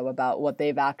also about what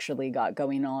they've actually got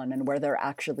going on and where they're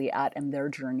actually at in their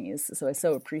journeys. So I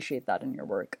so appreciate that in your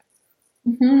work.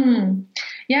 Mm-hmm.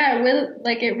 Yeah,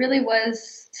 it really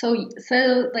was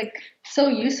so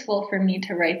useful for me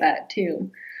to write that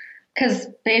too, because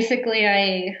basically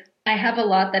I have a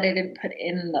lot that I didn't put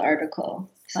in the article.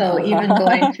 So even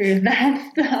going through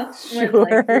that stuff was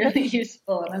like really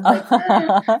useful. And I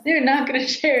was like, they're not going to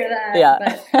share that.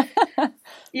 Yeah. But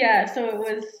yeah, so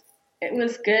it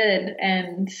was good.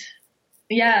 And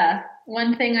yeah,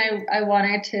 one thing I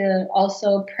wanted to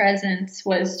also presence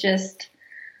was just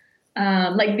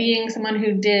being someone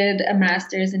who did a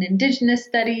master's in Indigenous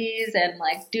studies and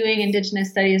like doing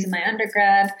Indigenous studies in my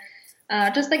undergrad.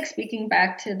 Just like speaking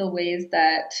back to the ways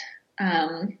that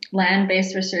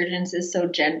land-based resurgence is so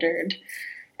gendered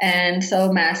and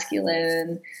so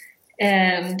masculine,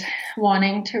 and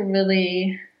wanting to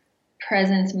really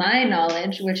presence my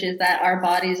knowledge, which is that our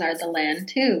bodies are the land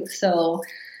too. So,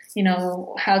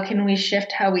 how can we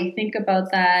shift how we think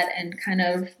about that and kind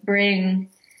of bring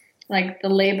like the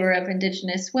labor of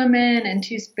Indigenous women and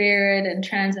Two-Spirit and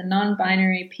trans and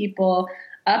non-binary people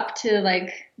up to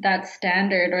like that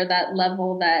standard or that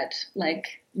level that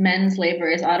like men's labor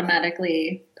is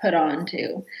automatically put on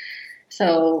to.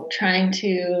 So trying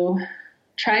to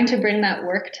bring that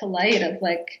work to light of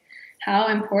like how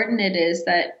important it is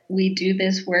that we do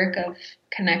this work of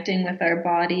connecting with our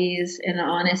bodies in an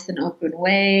honest and open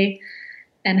way,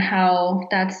 and how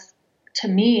that's, to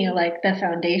me, like the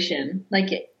foundation.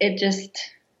 Like it just,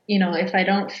 if I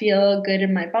don't feel good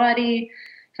in my body,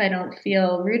 if I don't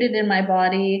feel rooted in my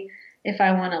body, if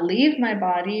I want to leave my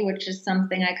body, which is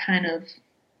something I kind of,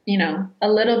 a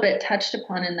little bit touched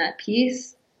upon in that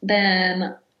piece,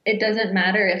 then it doesn't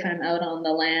matter if I'm out on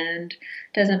the land,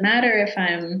 doesn't matter if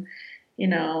I'm,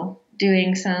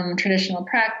 doing some traditional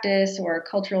practice or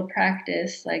cultural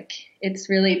practice. Like it's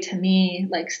really, to me,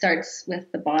 like starts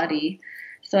with the body.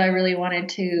 So I really wanted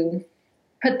to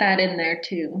put that in there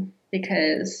too,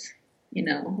 because,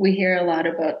 we hear a lot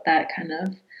about that kind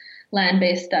of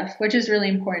land-based stuff, which is really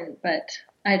important, but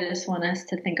I just want us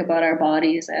to think about our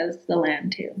bodies as the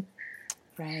land too.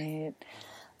 Right.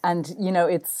 And,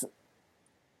 it's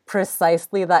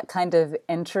precisely that kind of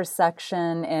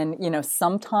intersection. And,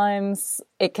 sometimes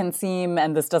it can seem,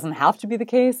 and this doesn't have to be the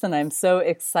case, and I'm so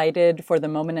excited for the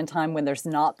moment in time when there's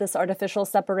not this artificial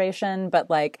separation, but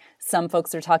like some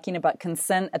folks are talking about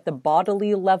consent at the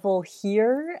bodily level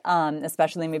here,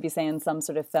 especially maybe say in some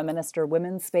sort of feminist or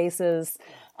women's spaces.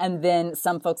 And then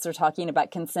some folks are talking about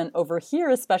consent over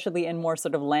here, especially in more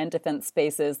sort of land defense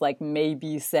spaces, like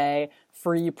maybe say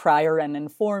free, prior, and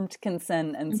informed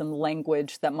consent, and some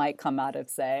language that might come out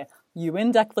of, say,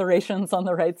 UN declarations on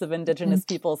the rights of Indigenous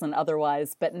peoples and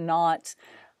otherwise, but not,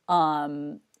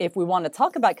 if we want to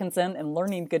talk about consent and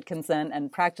learning good consent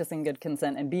and practicing good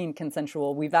consent and being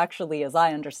consensual, we've actually, as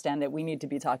I understand it, we need to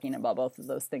be talking about both of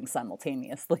those things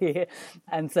simultaneously.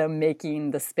 And so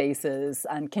making the spaces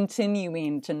and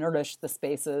continuing to nourish the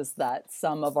spaces that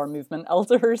some of our movement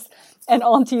elders and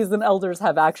aunties and elders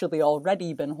have actually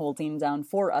already been holding down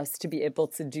for us to be able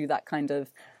to do that kind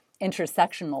of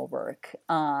intersectional work.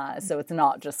 So it's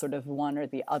not just sort of one or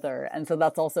the other. And so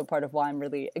that's also part of why I'm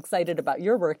really excited about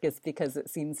your work, is because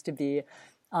it seems to be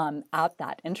at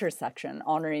that intersection,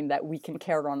 honoring that we can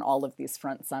care on all of these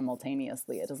fronts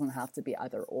simultaneously. It doesn't have to be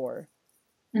either or.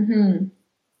 Mm-hmm.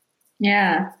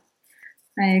 Yeah,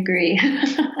 I agree.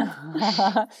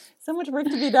 So much work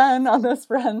to be done on this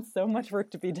front. So much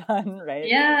work to be done, right?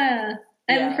 Yeah.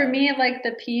 And for me, like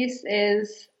the piece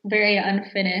is very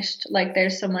unfinished. Like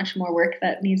there's so much more work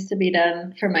that needs to be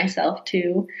done for myself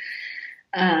too.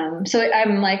 So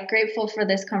I'm like grateful for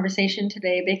this conversation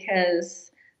today,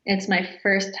 because it's my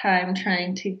first time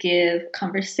trying to give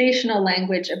conversational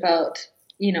language about,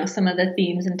 some of the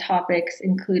themes and topics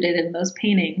included in those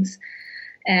paintings.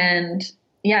 And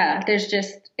yeah, it's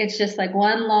just like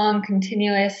one long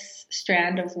continuous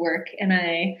strand of work. And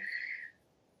I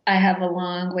have a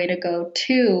long way to go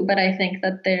too, but I think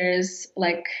that there's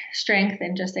like strength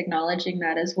in just acknowledging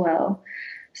that as well.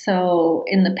 So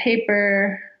in the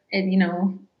paper,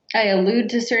 I allude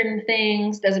to certain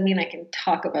things, doesn't mean I can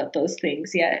talk about those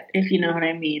things yet, if you know what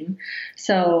I mean.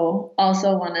 So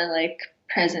also want to like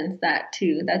presence that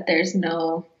too, that there's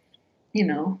no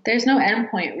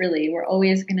endpoint really. We're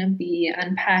always going to be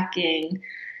unpacking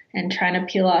and trying to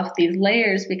peel off these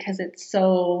layers because it's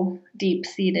so deep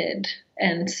seated.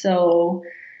 And so,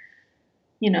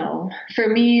 for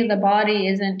me, the body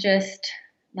isn't just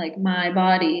like my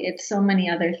body, it's so many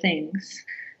other things.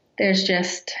 There's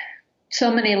just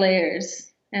so many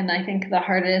layers. And I think the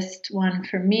hardest one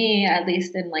for me, at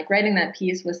least in like writing that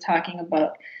piece, was talking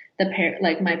about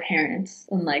like my parents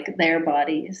and like their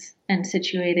bodies and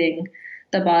situating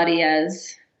the body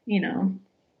as,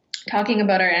 talking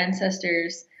about our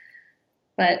ancestors,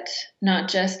 but not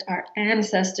just our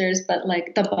ancestors, but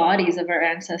like the bodies of our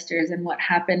ancestors and what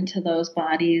happened to those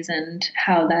bodies and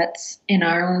how that's in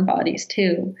our own bodies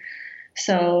too.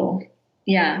 So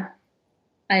yeah,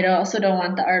 I also don't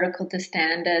want the article to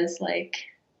stand as like,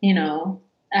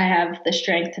 I have the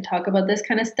strength to talk about this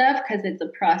kind of stuff because it's a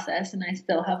process and I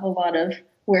still have a lot of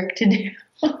work to do.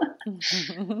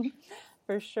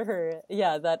 For sure.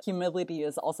 Yeah, that humility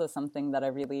is also something that I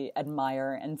really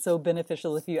admire and so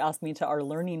beneficial if you ask me to our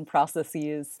learning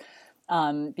processes.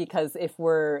 Because if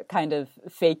we're kind of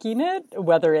faking it,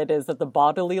 whether it is at the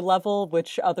bodily level,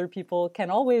 which other people can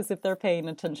always, if they're paying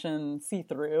attention, see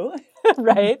through,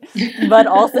 right? But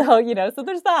also, so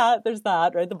there's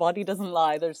that, right? The body doesn't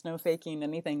lie. There's no faking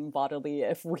anything bodily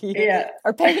if we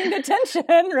are paying attention,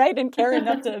 right? And care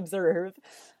enough to observe.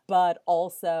 But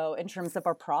also in terms of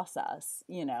our process,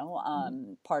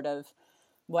 part of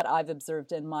what I've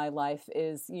observed in my life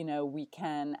is, we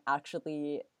can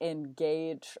actually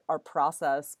engage our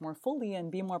process more fully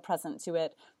and be more present to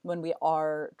it when we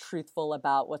are truthful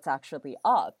about what's actually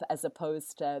up, as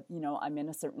opposed to, I'm in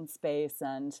a certain space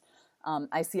and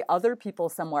I see other people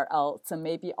somewhere else, and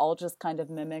maybe I'll just kind of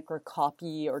mimic or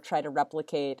copy or try to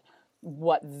replicate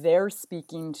what they're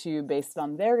speaking to based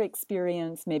on their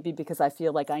experience, maybe because I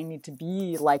feel like I need to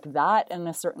be like that in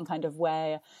a certain kind of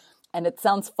way. And it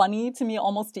sounds funny to me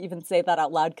almost to even say that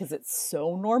out loud because it's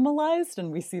so normalized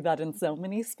and we see that in so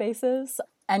many spaces.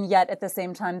 And yet at the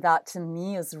same time, that to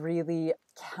me is really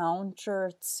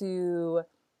counter to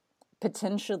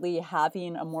potentially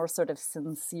having a more sort of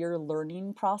sincere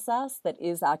learning process that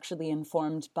is actually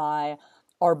informed by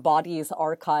our body's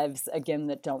archives, again,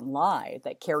 that don't lie,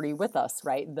 that carry with us,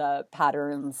 right? The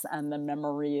patterns and the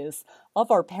memories of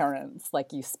our parents,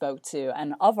 like you spoke to,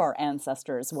 and of our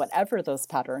ancestors, whatever those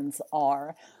patterns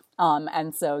are.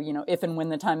 And so, if and when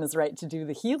the time is right to do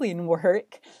the healing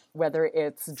work, whether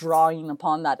it's drawing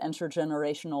upon that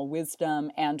intergenerational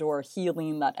wisdom and or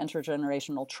healing that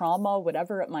intergenerational trauma,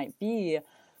 whatever it might be,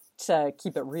 to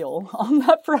keep it real on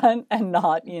that front and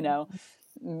not,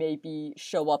 maybe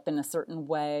show up in a certain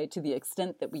way to the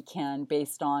extent that we can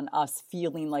based on us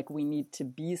feeling like we need to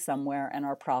be somewhere in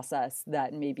our process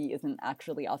that maybe isn't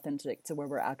actually authentic to where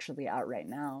we're actually at right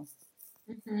now.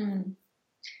 Mm-hmm.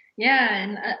 Yeah.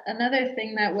 And another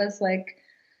thing that was like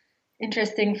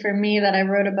interesting for me that I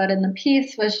wrote about in the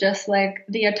piece was just like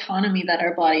the autonomy that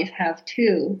our bodies have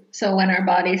too. So when our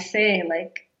bodies say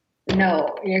like,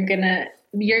 no, you're gonna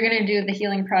do the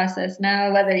healing process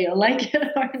now, whether you like it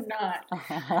or not.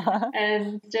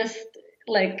 And just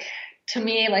like, to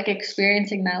me, like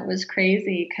experiencing that was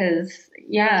crazy because,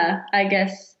 yeah, I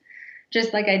guess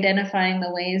just like identifying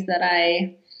the ways that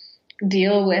I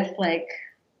deal with like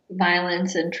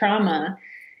violence and trauma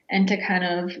and to kind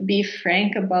of be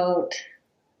frank about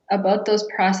those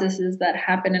processes that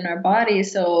happen in our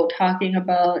bodies. So talking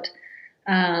about,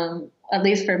 at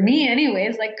least for me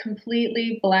anyways, like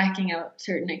completely blacking out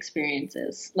certain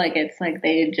experiences. Like it's like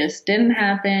they just didn't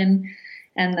happen.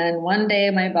 And then one day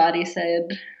my body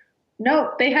said,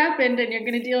 nope, they happened and you're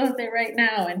going to deal with it right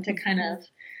now. And to kind of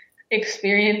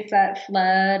experience that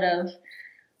flood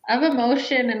of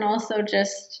emotion and also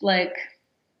just like,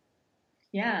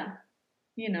 yeah,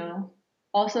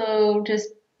 also just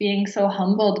being so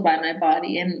humbled by my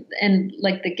body and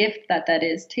like the gift that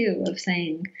is too, of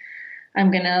saying, I'm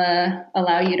going to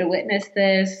allow you to witness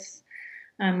this.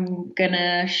 I'm going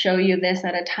to show you this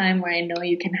at a time where I know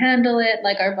you can handle it.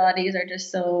 Like our bodies are just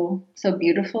so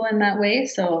beautiful in that way.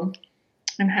 So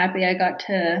I'm happy I got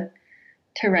to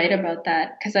write about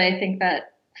that because I think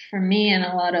that for me and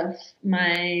a lot of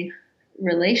my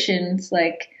relations,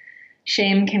 like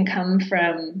shame can come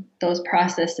from those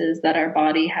processes that our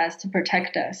body has to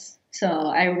protect us. So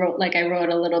I wrote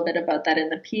a little bit about that in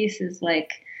the piece, is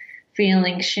like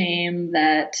feeling shame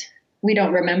that we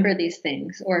don't remember these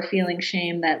things, or feeling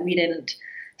shame that we didn't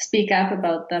speak up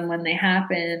about them when they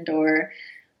happened, or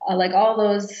like all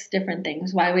those different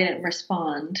things, why we didn't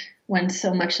respond, when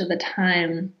so much of the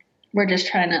time we're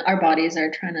just our bodies are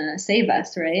trying to save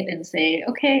us, right? And say,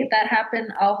 okay, that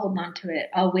happened, I'll hold on to it.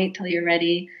 I'll wait till you're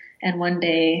ready, and one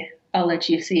day I'll let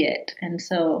you see it. And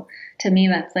so to me,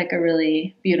 that's like a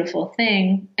really beautiful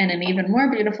thing, and an even more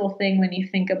beautiful thing when you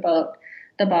think about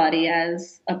the body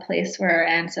as a place where our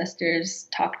ancestors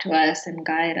talk to us and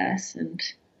guide us. And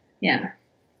yeah.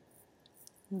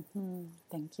 Mm-hmm.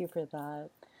 Thank you for that.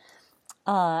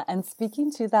 And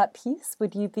speaking to that piece,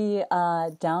 would you be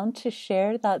down to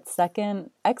share that second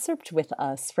excerpt with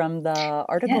us from the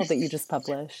article that you just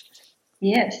published?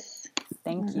 Yes.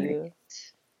 Thank you.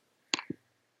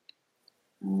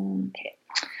 Okay.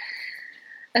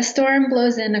 A storm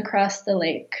blows in across the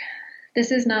lake.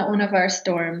 This is not one of our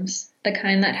storms, the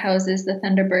kind that houses the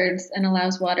thunderbirds and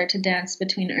allows water to dance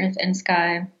between earth and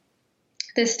sky.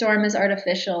 This storm is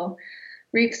artificial,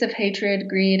 reeks of hatred,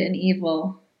 greed, and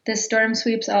evil. This storm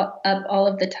sweeps up all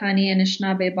of the tiny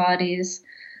Anishinaabe bodies,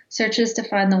 searches to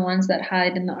find the ones that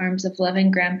hide in the arms of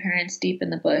loving grandparents deep in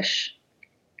the bush.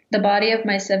 The body of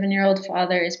my 7-year-old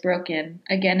father is broken,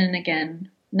 again and again,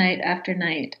 night after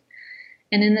night,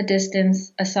 and in the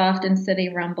distance, a soft and steady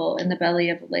rumble in the belly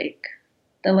of a lake.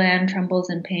 The land trembles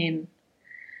in pain.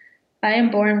 I am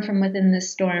born from within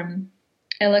this storm.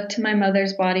 I look to my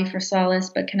mother's body for solace,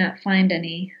 but cannot find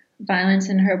any. Violence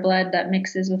in her blood that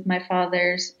mixes with my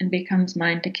father's and becomes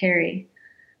mine to carry.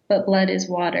 But blood is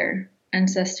water,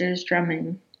 ancestors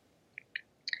drumming.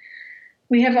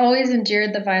 We have always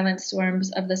endured the violent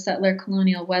storms of the settler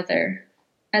colonial weather.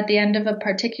 At the end of a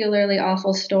particularly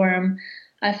awful storm,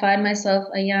 I find myself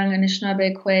a young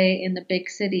Anishinaabe Kwe in the big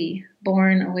city,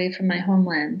 born away from my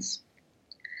homelands.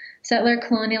 Settler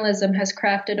colonialism has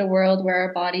crafted a world where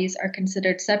our bodies are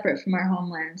considered separate from our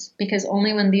homelands, because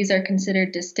only when these are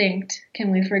considered distinct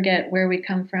can we forget where we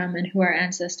come from and who our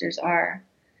ancestors are.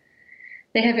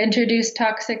 They have introduced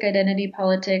toxic identity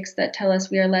politics that tell us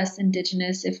we are less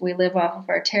indigenous if we live off of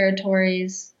our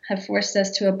territories, have forced us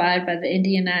to abide by the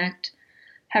Indian Act,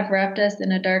 have wrapped us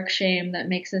in a dark shame that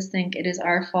makes us think it is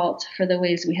our fault for the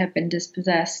ways we have been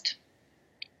dispossessed.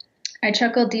 I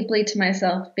chuckle deeply to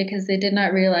myself because they did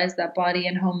not realize that body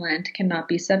and homeland cannot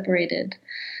be separated,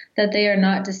 that they are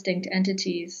not distinct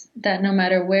entities, that no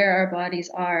matter where our bodies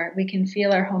are, we can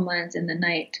feel our homelands in the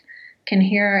night, can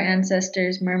hear our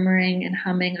ancestors murmuring and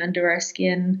humming under our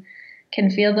skin,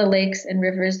 can feel the lakes and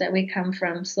rivers that we come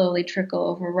from slowly trickle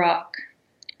over rock.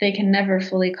 They can never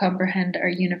fully comprehend our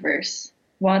universe.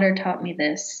 Water taught me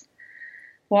this.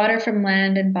 Water from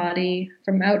land and body,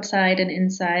 from outside and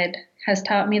inside, has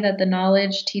taught me that the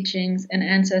knowledge, teachings, and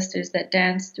ancestors that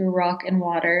dance through rock and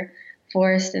water,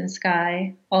 forest and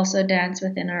sky, also dance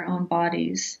within our own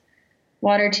bodies.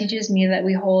 Water teaches me that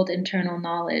we hold internal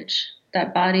knowledge,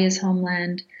 that body is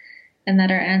homeland, and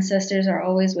that our ancestors are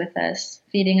always with us,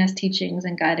 feeding us teachings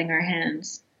and guiding our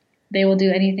hands. They will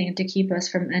do anything to keep us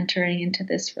from entering into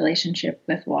this relationship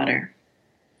with water.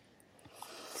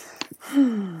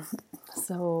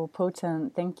 So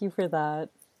potent. Thank you for that.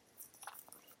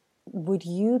 Would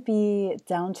you be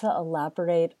down to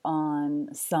elaborate on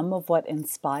some of what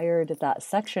inspired that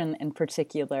section in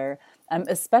particular? I'm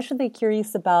especially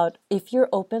curious about if you're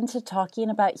open to talking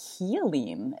about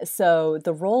healing. So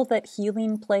the role that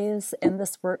healing plays in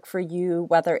this work for you,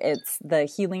 whether it's the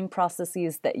healing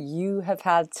processes that you have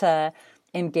had to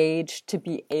engage to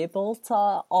be able to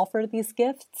offer these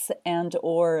gifts, and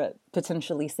or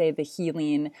potentially say the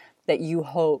healing that you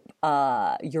hope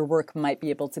your work might be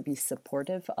able to be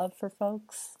supportive of for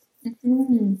folks?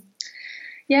 Mm-hmm.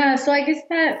 Yeah, so I guess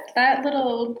that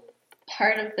little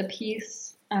part of the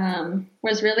piece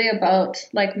was really about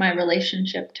like my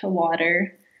relationship to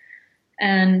water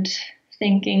and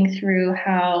thinking through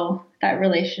how that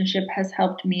relationship has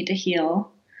helped me to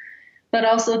heal, but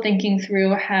also thinking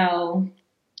through how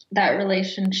that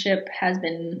relationship has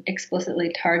been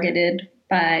explicitly targeted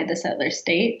by the settler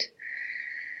state.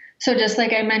 So just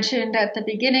like I mentioned at the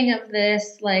beginning of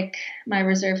this, like my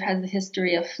reserve has a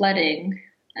history of flooding.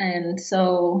 And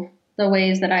so the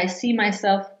ways that I see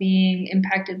myself being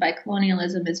impacted by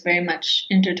colonialism is very much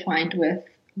intertwined with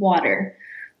water,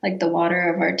 like the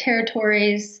water of our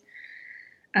territories,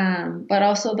 but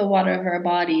also the water of our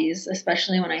bodies,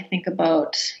 especially when I think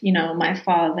about, my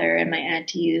father and my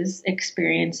auntie's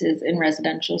experiences in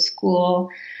residential school,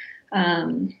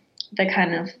 the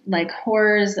kind of like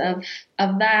horrors of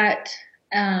that,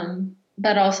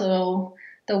 but also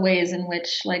the ways in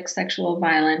which like sexual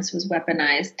violence was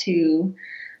weaponized to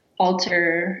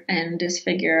alter and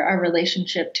disfigure our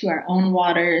relationship to our own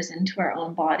waters and to our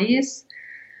own bodies.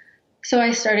 So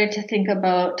I started to think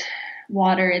about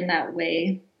water in that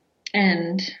way,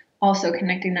 and also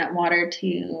connecting that water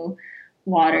to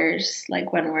waters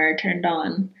like when we're turned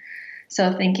on.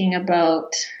 So thinking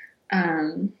about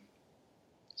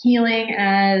healing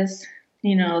as,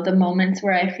 the moments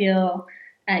where I feel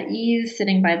at ease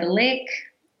sitting by the lake.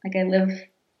 Like I live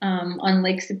on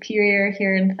Lake Superior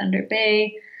here in Thunder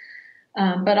Bay,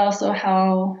 but also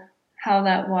how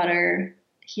that water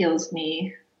heals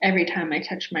me every time I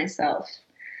touch myself.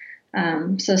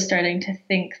 So starting to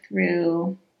think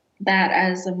through that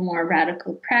as a more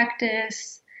radical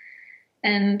practice,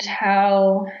 and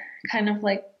how kind of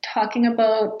like talking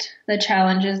about the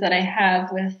challenges that I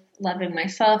have with loving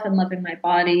myself and loving my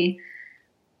body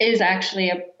is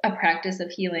actually a practice of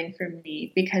healing for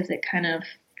me, because it kind of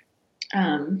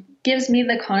gives me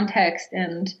the context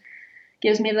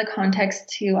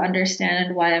to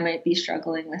understand why I might be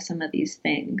struggling with some of these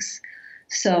things.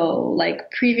 So like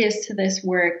previous to this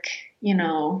work,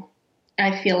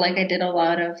 I feel like I did a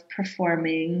lot of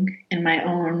performing in my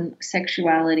own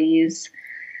sexualities,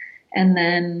 and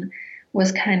then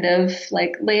was kind of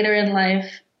like later in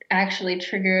life actually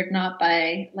triggered not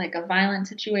by like a violent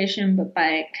situation, but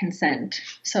by consent.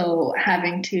 So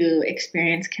having to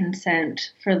experience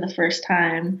consent for the first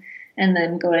time, and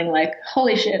then going like,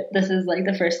 holy shit, this is like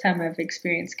the first time I've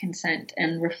experienced consent,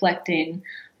 and reflecting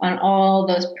on all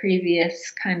those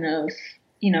previous kind of,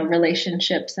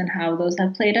 relationships and how those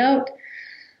have played out,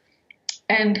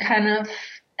 and kind of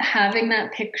having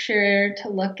that picture to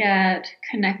look at,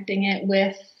 connecting it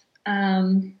with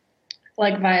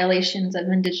like violations of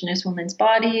Indigenous women's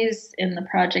bodies in the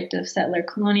project of settler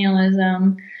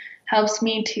colonialism, helps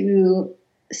me to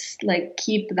like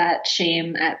keep that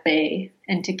shame at bay,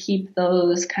 and to keep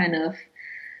those kind of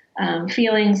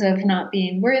feelings of not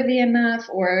being worthy enough,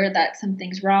 or that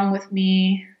something's wrong with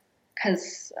me.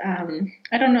 Because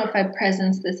I don't know if I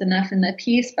presence this enough in the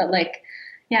piece, but like,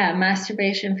 yeah,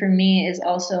 masturbation for me is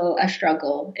also a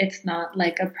struggle. It's not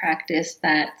like a practice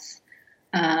that's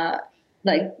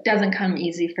like doesn't come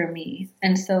easy for me.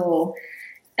 And so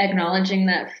acknowledging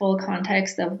that full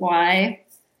context of why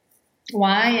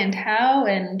and how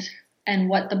and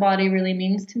what the body really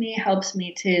means to me helps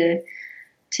me to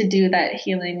do that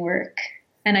healing work.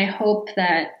 And I hope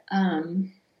that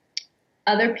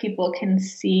other people can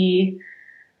see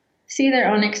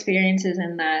their own experiences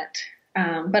in that.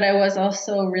 But I was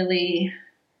also really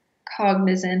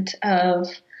cognizant of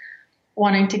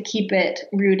wanting to keep it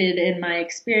rooted in my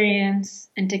experience,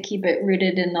 and to keep it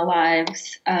rooted in the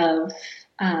lives of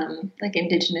like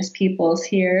Indigenous peoples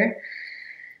here.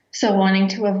 So wanting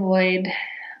to avoid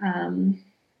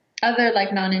other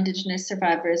like non-Indigenous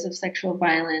survivors of sexual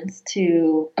violence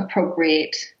to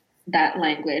appropriate that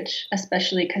language,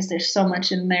 especially because there's so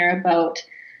much in there about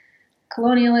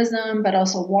colonialism, but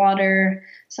also water.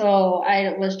 So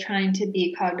I was trying to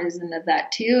be cognizant of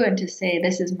that too, and to say,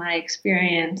 this is my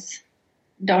experience.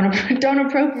 Don't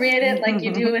appropriate it like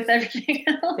you do with everything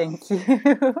else. Thank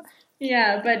you.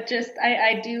 Yeah, but just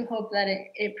I do hope that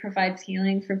it provides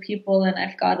healing for people, and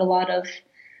I've got a lot of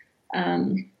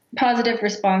positive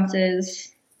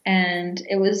responses, and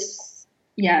it was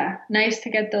nice to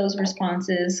get those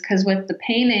responses, because with the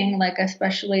painting, like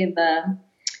especially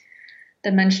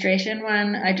the menstruation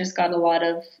one, I just got a lot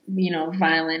of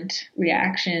violent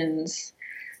reactions.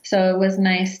 So it was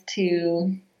nice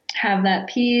to have that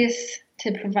piece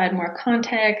to provide more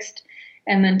context,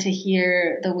 and then to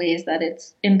hear the ways that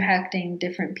it's impacting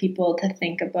different people to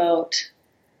think about,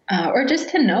 or just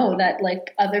to know that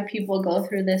like other people go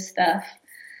through this stuff,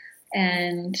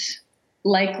 and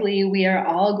likely we are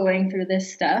all going through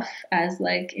this stuff as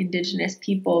like Indigenous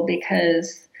people,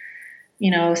 because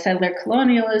settler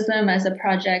colonialism as a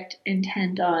project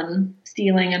intent on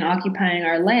stealing and occupying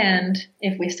our land,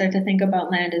 if we start to think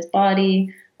about land as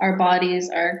body, our bodies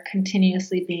are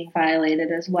continuously being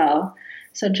violated as well.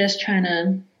 So just trying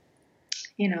to,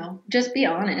 just be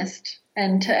honest,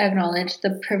 and to acknowledge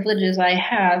the privileges I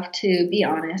have to be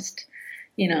honest,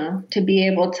 to be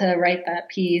able to write that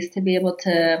piece, to be able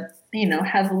to,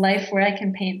 have a life where I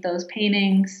can paint those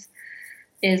paintings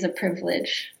is a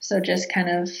privilege. So just kind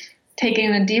of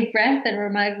taking a deep breath and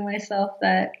reminding myself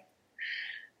that,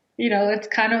 it's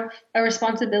kind of a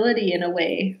responsibility in a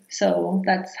way. So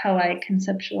that's how I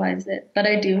conceptualize it. But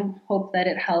I do hope that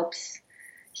it helps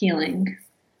healing.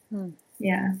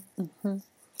 Yeah.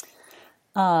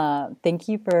 Thank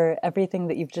you for everything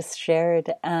that you've just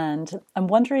shared. And I'm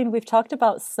wondering, we've talked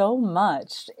about so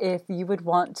much, if you would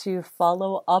want to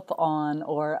follow up on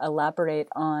or elaborate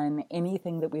on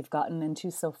anything that we've gotten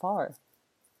into so far.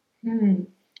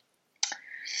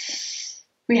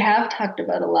 We have talked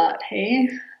about a lot, hey?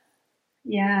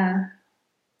 Yeah.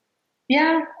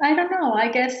 Yeah, I don't know.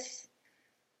 I guess,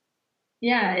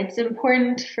 yeah, it's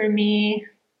important for me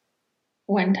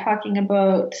when talking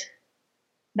about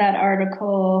that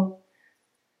article,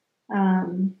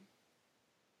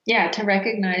 to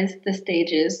recognize the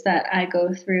stages that I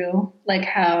go through, like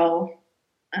how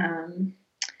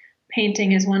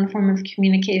painting is one form of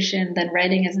communication, then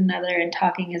writing is another, and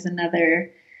talking is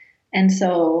another. And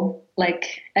so,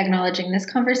 like, acknowledging this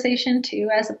conversation too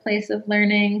as a place of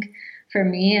learning for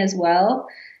me as well.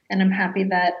 And I'm happy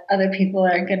that other people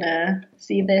are gonna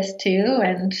see this too.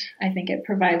 And I think it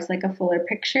provides like a fuller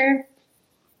picture.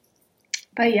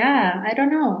 But yeah, I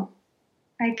don't know.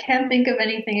 I can't think of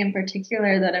anything in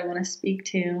particular that I want to speak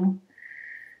to.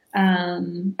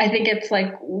 I think it's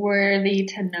like worthy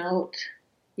to note,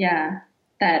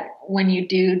 that when you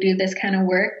do this kind of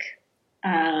work,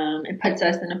 it puts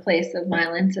us in a place of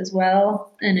violence as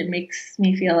well, and it makes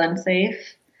me feel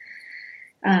unsafe.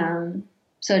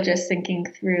 So just thinking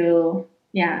through,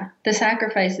 the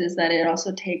sacrifices that it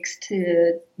also takes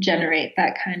to generate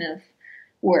that kind of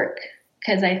work,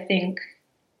 because I think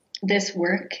this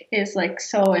work is like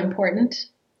so important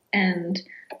and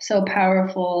so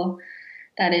powerful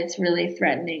that it's really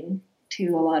threatening to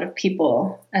a lot of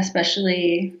people,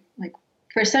 especially like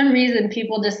for some reason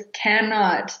people just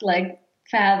cannot like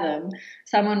fathom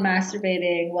someone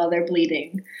masturbating while they're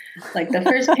bleeding. Like the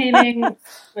first painting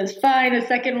was fine, the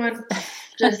second one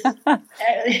just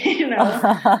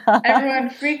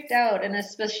everyone freaked out, and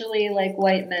especially like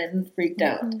white men freaked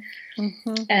out.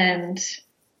 And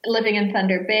living in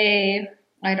Thunder Bay,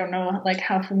 I don't know like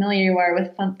how familiar you are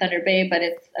with Thunder Bay, but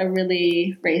it's a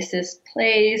really racist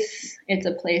place. It's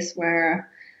a place where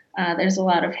there's a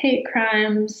lot of hate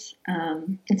crimes.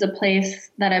 It's a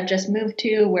place that I've just moved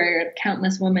to where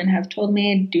countless women have told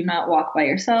me, do not walk by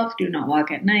yourself, do not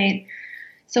walk at night.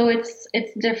 So it's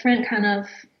different kind of,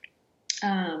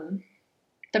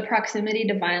 the proximity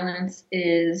to violence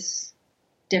is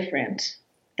different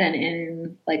than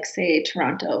in like, say,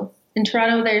 Toronto. In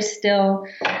Toronto, there's still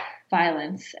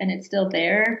violence and it's still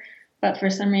there. But for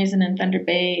some reason in Thunder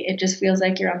Bay, it just feels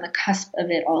like you're on the cusp of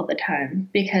it all the time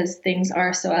because things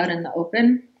are so out in the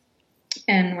open.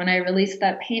 And when I released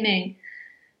that painting,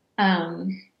 I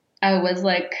was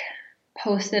like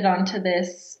posted onto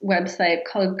this website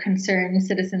called Concerned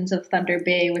Citizens of Thunder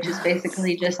Bay, which is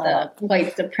basically just a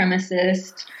white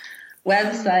supremacist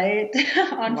website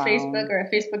on Facebook, or a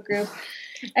Facebook group.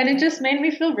 And it just made me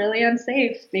feel really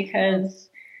unsafe because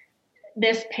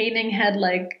this painting had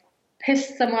like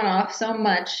pissed someone off so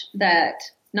much that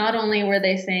not only were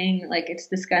they saying like, it's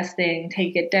disgusting,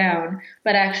 take it down,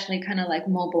 but actually kind of like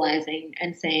mobilizing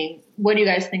and saying, what do you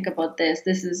guys think about this?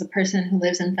 This is a person who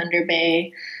lives in Thunder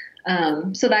Bay.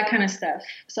 So that kind of stuff.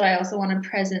 So I also want to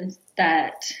present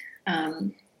that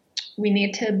we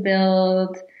need to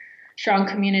build strong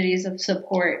communities of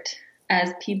support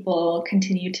as people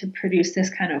continue to produce this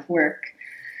kind of work.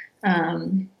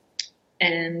 And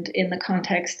in the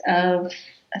context of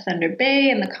Thunder Bay,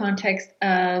 in the context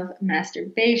of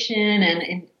masturbation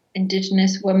and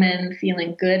Indigenous women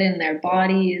feeling good in their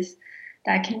bodies,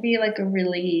 that can be like a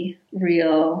really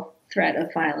real threat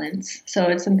of violence. So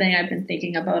it's something I've been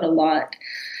thinking about a lot,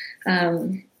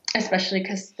 especially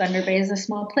because Thunder Bay is a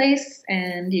small place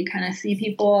and you kind of see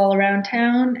people all around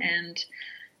town. And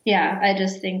I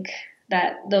just think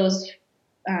that those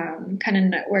kind of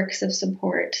networks of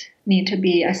support need to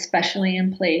be especially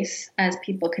in place as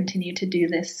people continue to do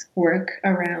this work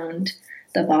around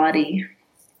the body.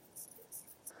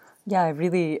 Yeah, I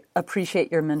really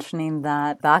appreciate your mentioning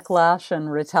that backlash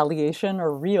and retaliation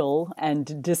are real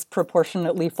and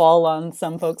disproportionately fall on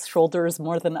some folks' shoulders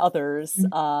more than others,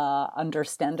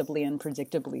 understandably and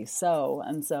predictably so.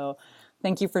 And so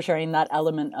thank you for sharing that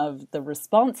element of the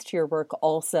response to your work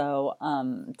also.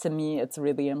 To me, it's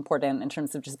really important in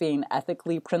terms of just being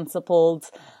ethically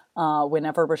principled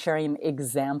whenever we're sharing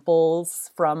examples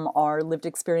from our lived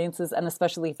experiences, and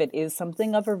especially if it is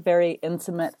something of a very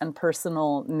intimate and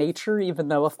personal nature, even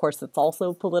though, of course, it's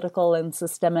also political and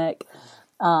systemic.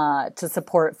 to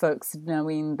support folks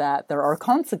knowing that there are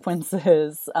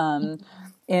consequences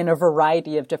in a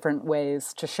variety of different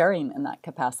ways to sharing in that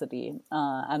capacity.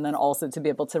 And then also to be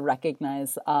able to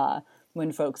recognize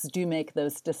when folks do make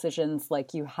those decisions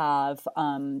like you have,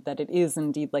 that it is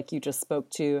indeed, like you just spoke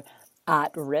to,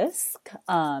 at risk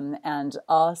and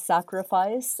a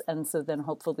sacrifice. And so then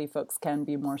hopefully folks can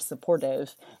be more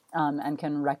supportive and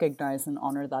can recognize and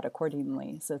honor that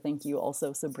accordingly. So thank you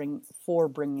also for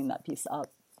bringing that piece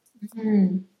up.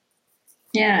 Mm-hmm.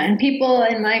 Yeah, and people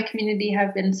in my community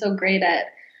have been so great at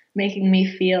making me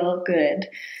feel good.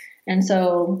 And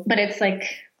so, but it's like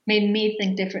made me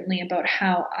think differently about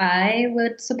how I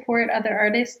would support other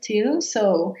artists too.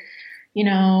 So, you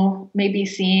know, maybe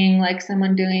seeing like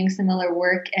someone doing similar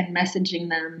work and messaging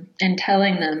them and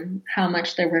telling them how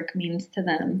much their work means to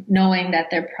them, knowing that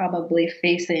they're probably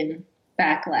facing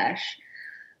backlash.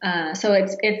 So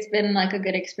it's been like a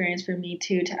good experience for me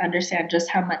too, to understand just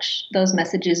how much those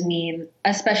messages mean,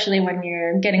 especially when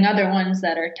you're getting other ones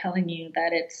that are telling you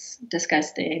that it's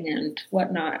disgusting and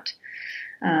whatnot.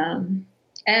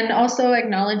 And also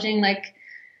acknowledging like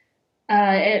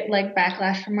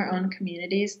backlash from our own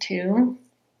communities too.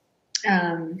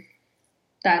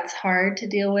 That's hard to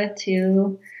deal with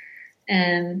too.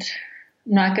 And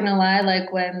I'm not gonna lie,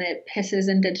 like when it pisses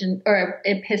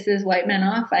white men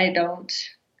off, I don't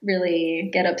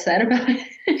really get upset about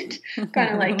it.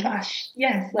 Kind of like, gosh,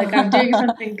 yes, like I'm doing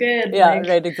something good. Yeah, like,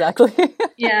 right, exactly.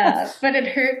 yeah, but it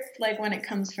hurts like when it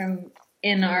comes from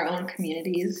in our own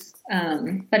communities.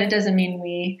 But it doesn't mean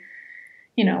we,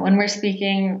 you know, when we're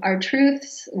speaking our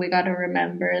truths, we got to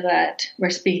remember that we're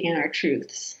speaking our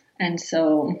truths. And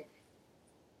so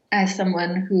as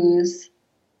someone who is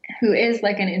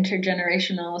like an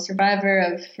intergenerational survivor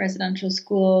of residential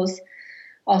schools,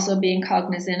 also being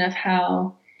cognizant of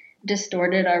how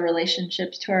distorted our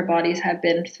relationships to our bodies have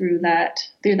been through that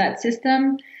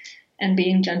system, and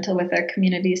being gentle with our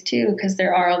communities too, because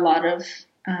there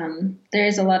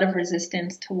is a lot of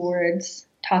resistance towards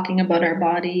talking about our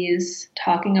bodies,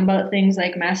 talking about things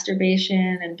like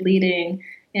masturbation and bleeding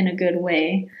in a good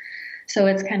way. So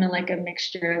it's kind of like a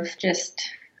mixture of just,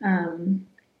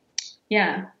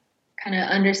 kind of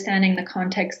understanding the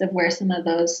context of where some of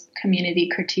those community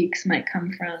critiques might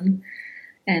come from,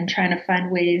 and trying to find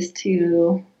ways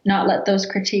to not let those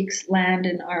critiques land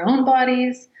in our own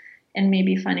bodies, and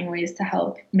maybe finding ways to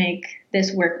help make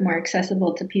this work more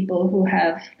accessible to people who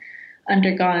have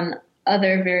undergone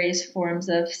other various forms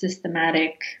of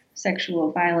systematic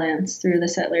sexual violence through the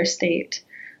settler state.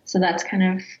 So that's kind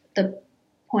of the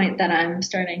point that I'm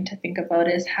starting to think about,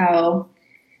 is how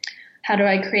do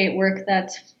I create work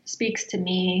that speaks to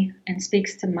me and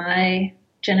speaks to my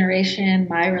generation,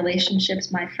 my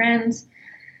relationships, my friends,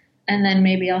 and then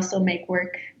maybe also make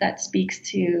work that speaks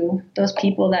to those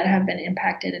people that have been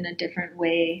impacted in a different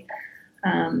way,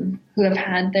 who have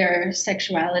had their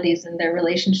sexualities and their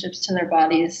relationships to their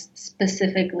bodies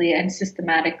specifically and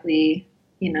systematically,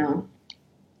 you know,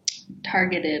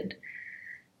 targeted,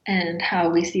 and how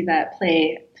we see that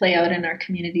play out in our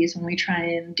communities when we try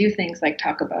and do things like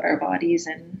talk about our bodies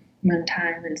and moon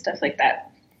time and stuff like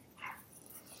that.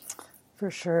 For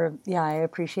sure. Yeah, I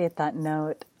appreciate that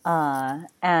note.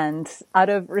 And out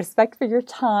of respect for your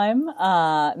time,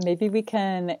 maybe we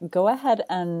can go ahead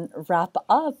and wrap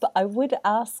up. I would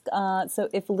ask, so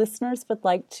if listeners would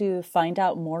like to find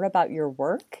out more about your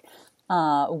work,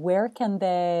 where can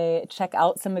they check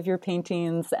out some of your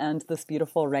paintings and this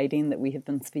beautiful writing that we have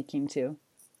been speaking to?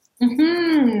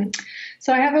 Mm-hmm.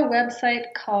 So I have a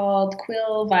website called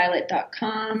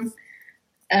quillviolet.com.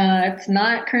 It's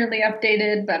not currently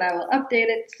updated, but I will update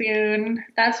it soon.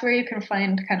 That's where you can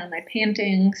find kind of my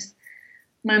paintings.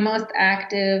 My most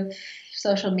active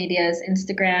social media is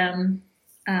Instagram.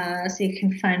 So you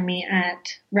can find me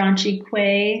at Raunchy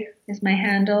Quay is my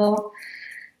handle.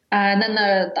 And then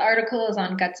the article is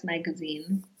on Guts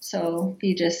Magazine. So if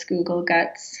you just Google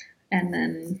Guts and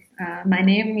then my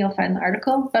name, you'll find the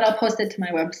article. But I'll post it to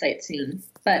my website soon.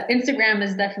 But Instagram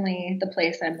is definitely the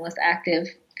place I'm most active.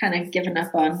 Kind of given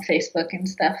up on Facebook and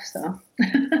stuff. So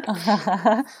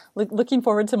looking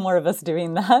forward to more of us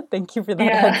doing that. Thank you for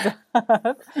that.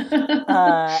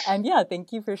 Yeah. And yeah,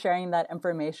 thank you for sharing that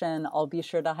information. I'll be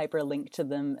sure to hyperlink to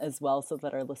them as well so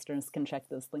that our listeners can check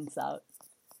those links out.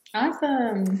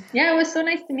 Awesome. Yeah, it was so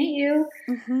nice to meet you.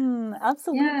 Mm-hmm.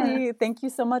 Absolutely. Yeah. Thank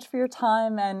you so much for your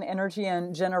time and energy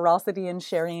and generosity in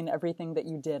sharing everything that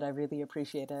you did. I really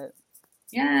appreciate it.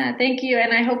 Yeah, thank you.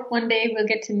 And I hope one day we'll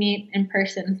get to meet in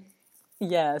person.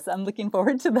 Yes, I'm looking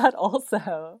forward to that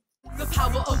also. The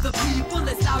power of the people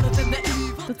is louder than the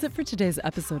evil. That's it for today's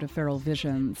episode of Feral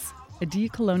Visions. a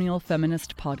decolonial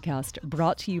feminist podcast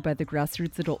brought to you by the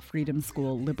grassroots adult freedom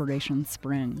school Liberation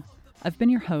Spring. I've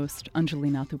been your host,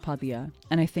 Anjali Nath Upadhyay,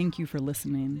 and I thank you for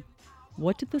listening.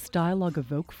 What did this dialogue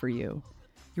evoke for you?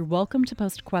 You're welcome to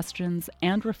post questions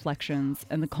and reflections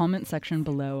in the comment section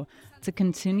below to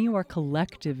continue our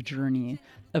collective journey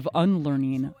of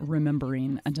unlearning,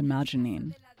 remembering, and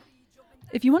imagining.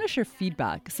 If you want to share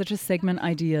feedback, such as segment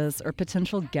ideas or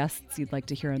potential guests you'd like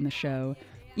to hear on the show,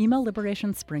 email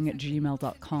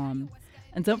liberationspring@gmail.com.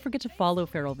 And don't forget to follow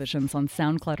Feral Visions on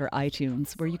SoundCloud or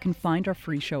iTunes, where you can find our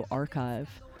free show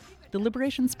archive. The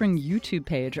Liberation Spring YouTube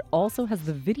page also has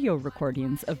the video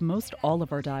recordings of most all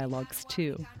of our dialogues,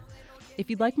 too. If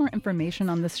you'd like more information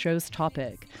on this show's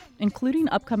topic, including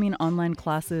upcoming online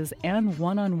classes and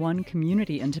one-on-one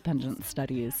community independent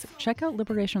studies, check out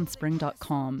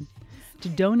liberationspring.com. To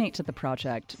donate to the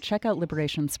project, check out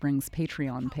Liberation Spring's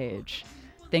Patreon page.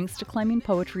 Thanks to Climbing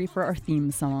Poetry for our theme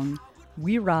song,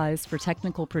 We Rise for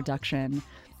technical production,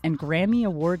 and Grammy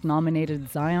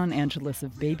Award-nominated Zion Angelus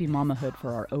of Baby Mamahood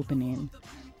for our opening.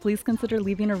 Please consider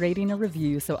leaving a rating or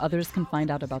review so others can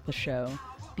find out about the show.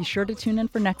 Be sure to tune in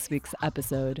for next week's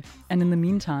episode, and in the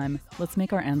meantime, let's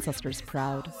make our ancestors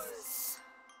proud.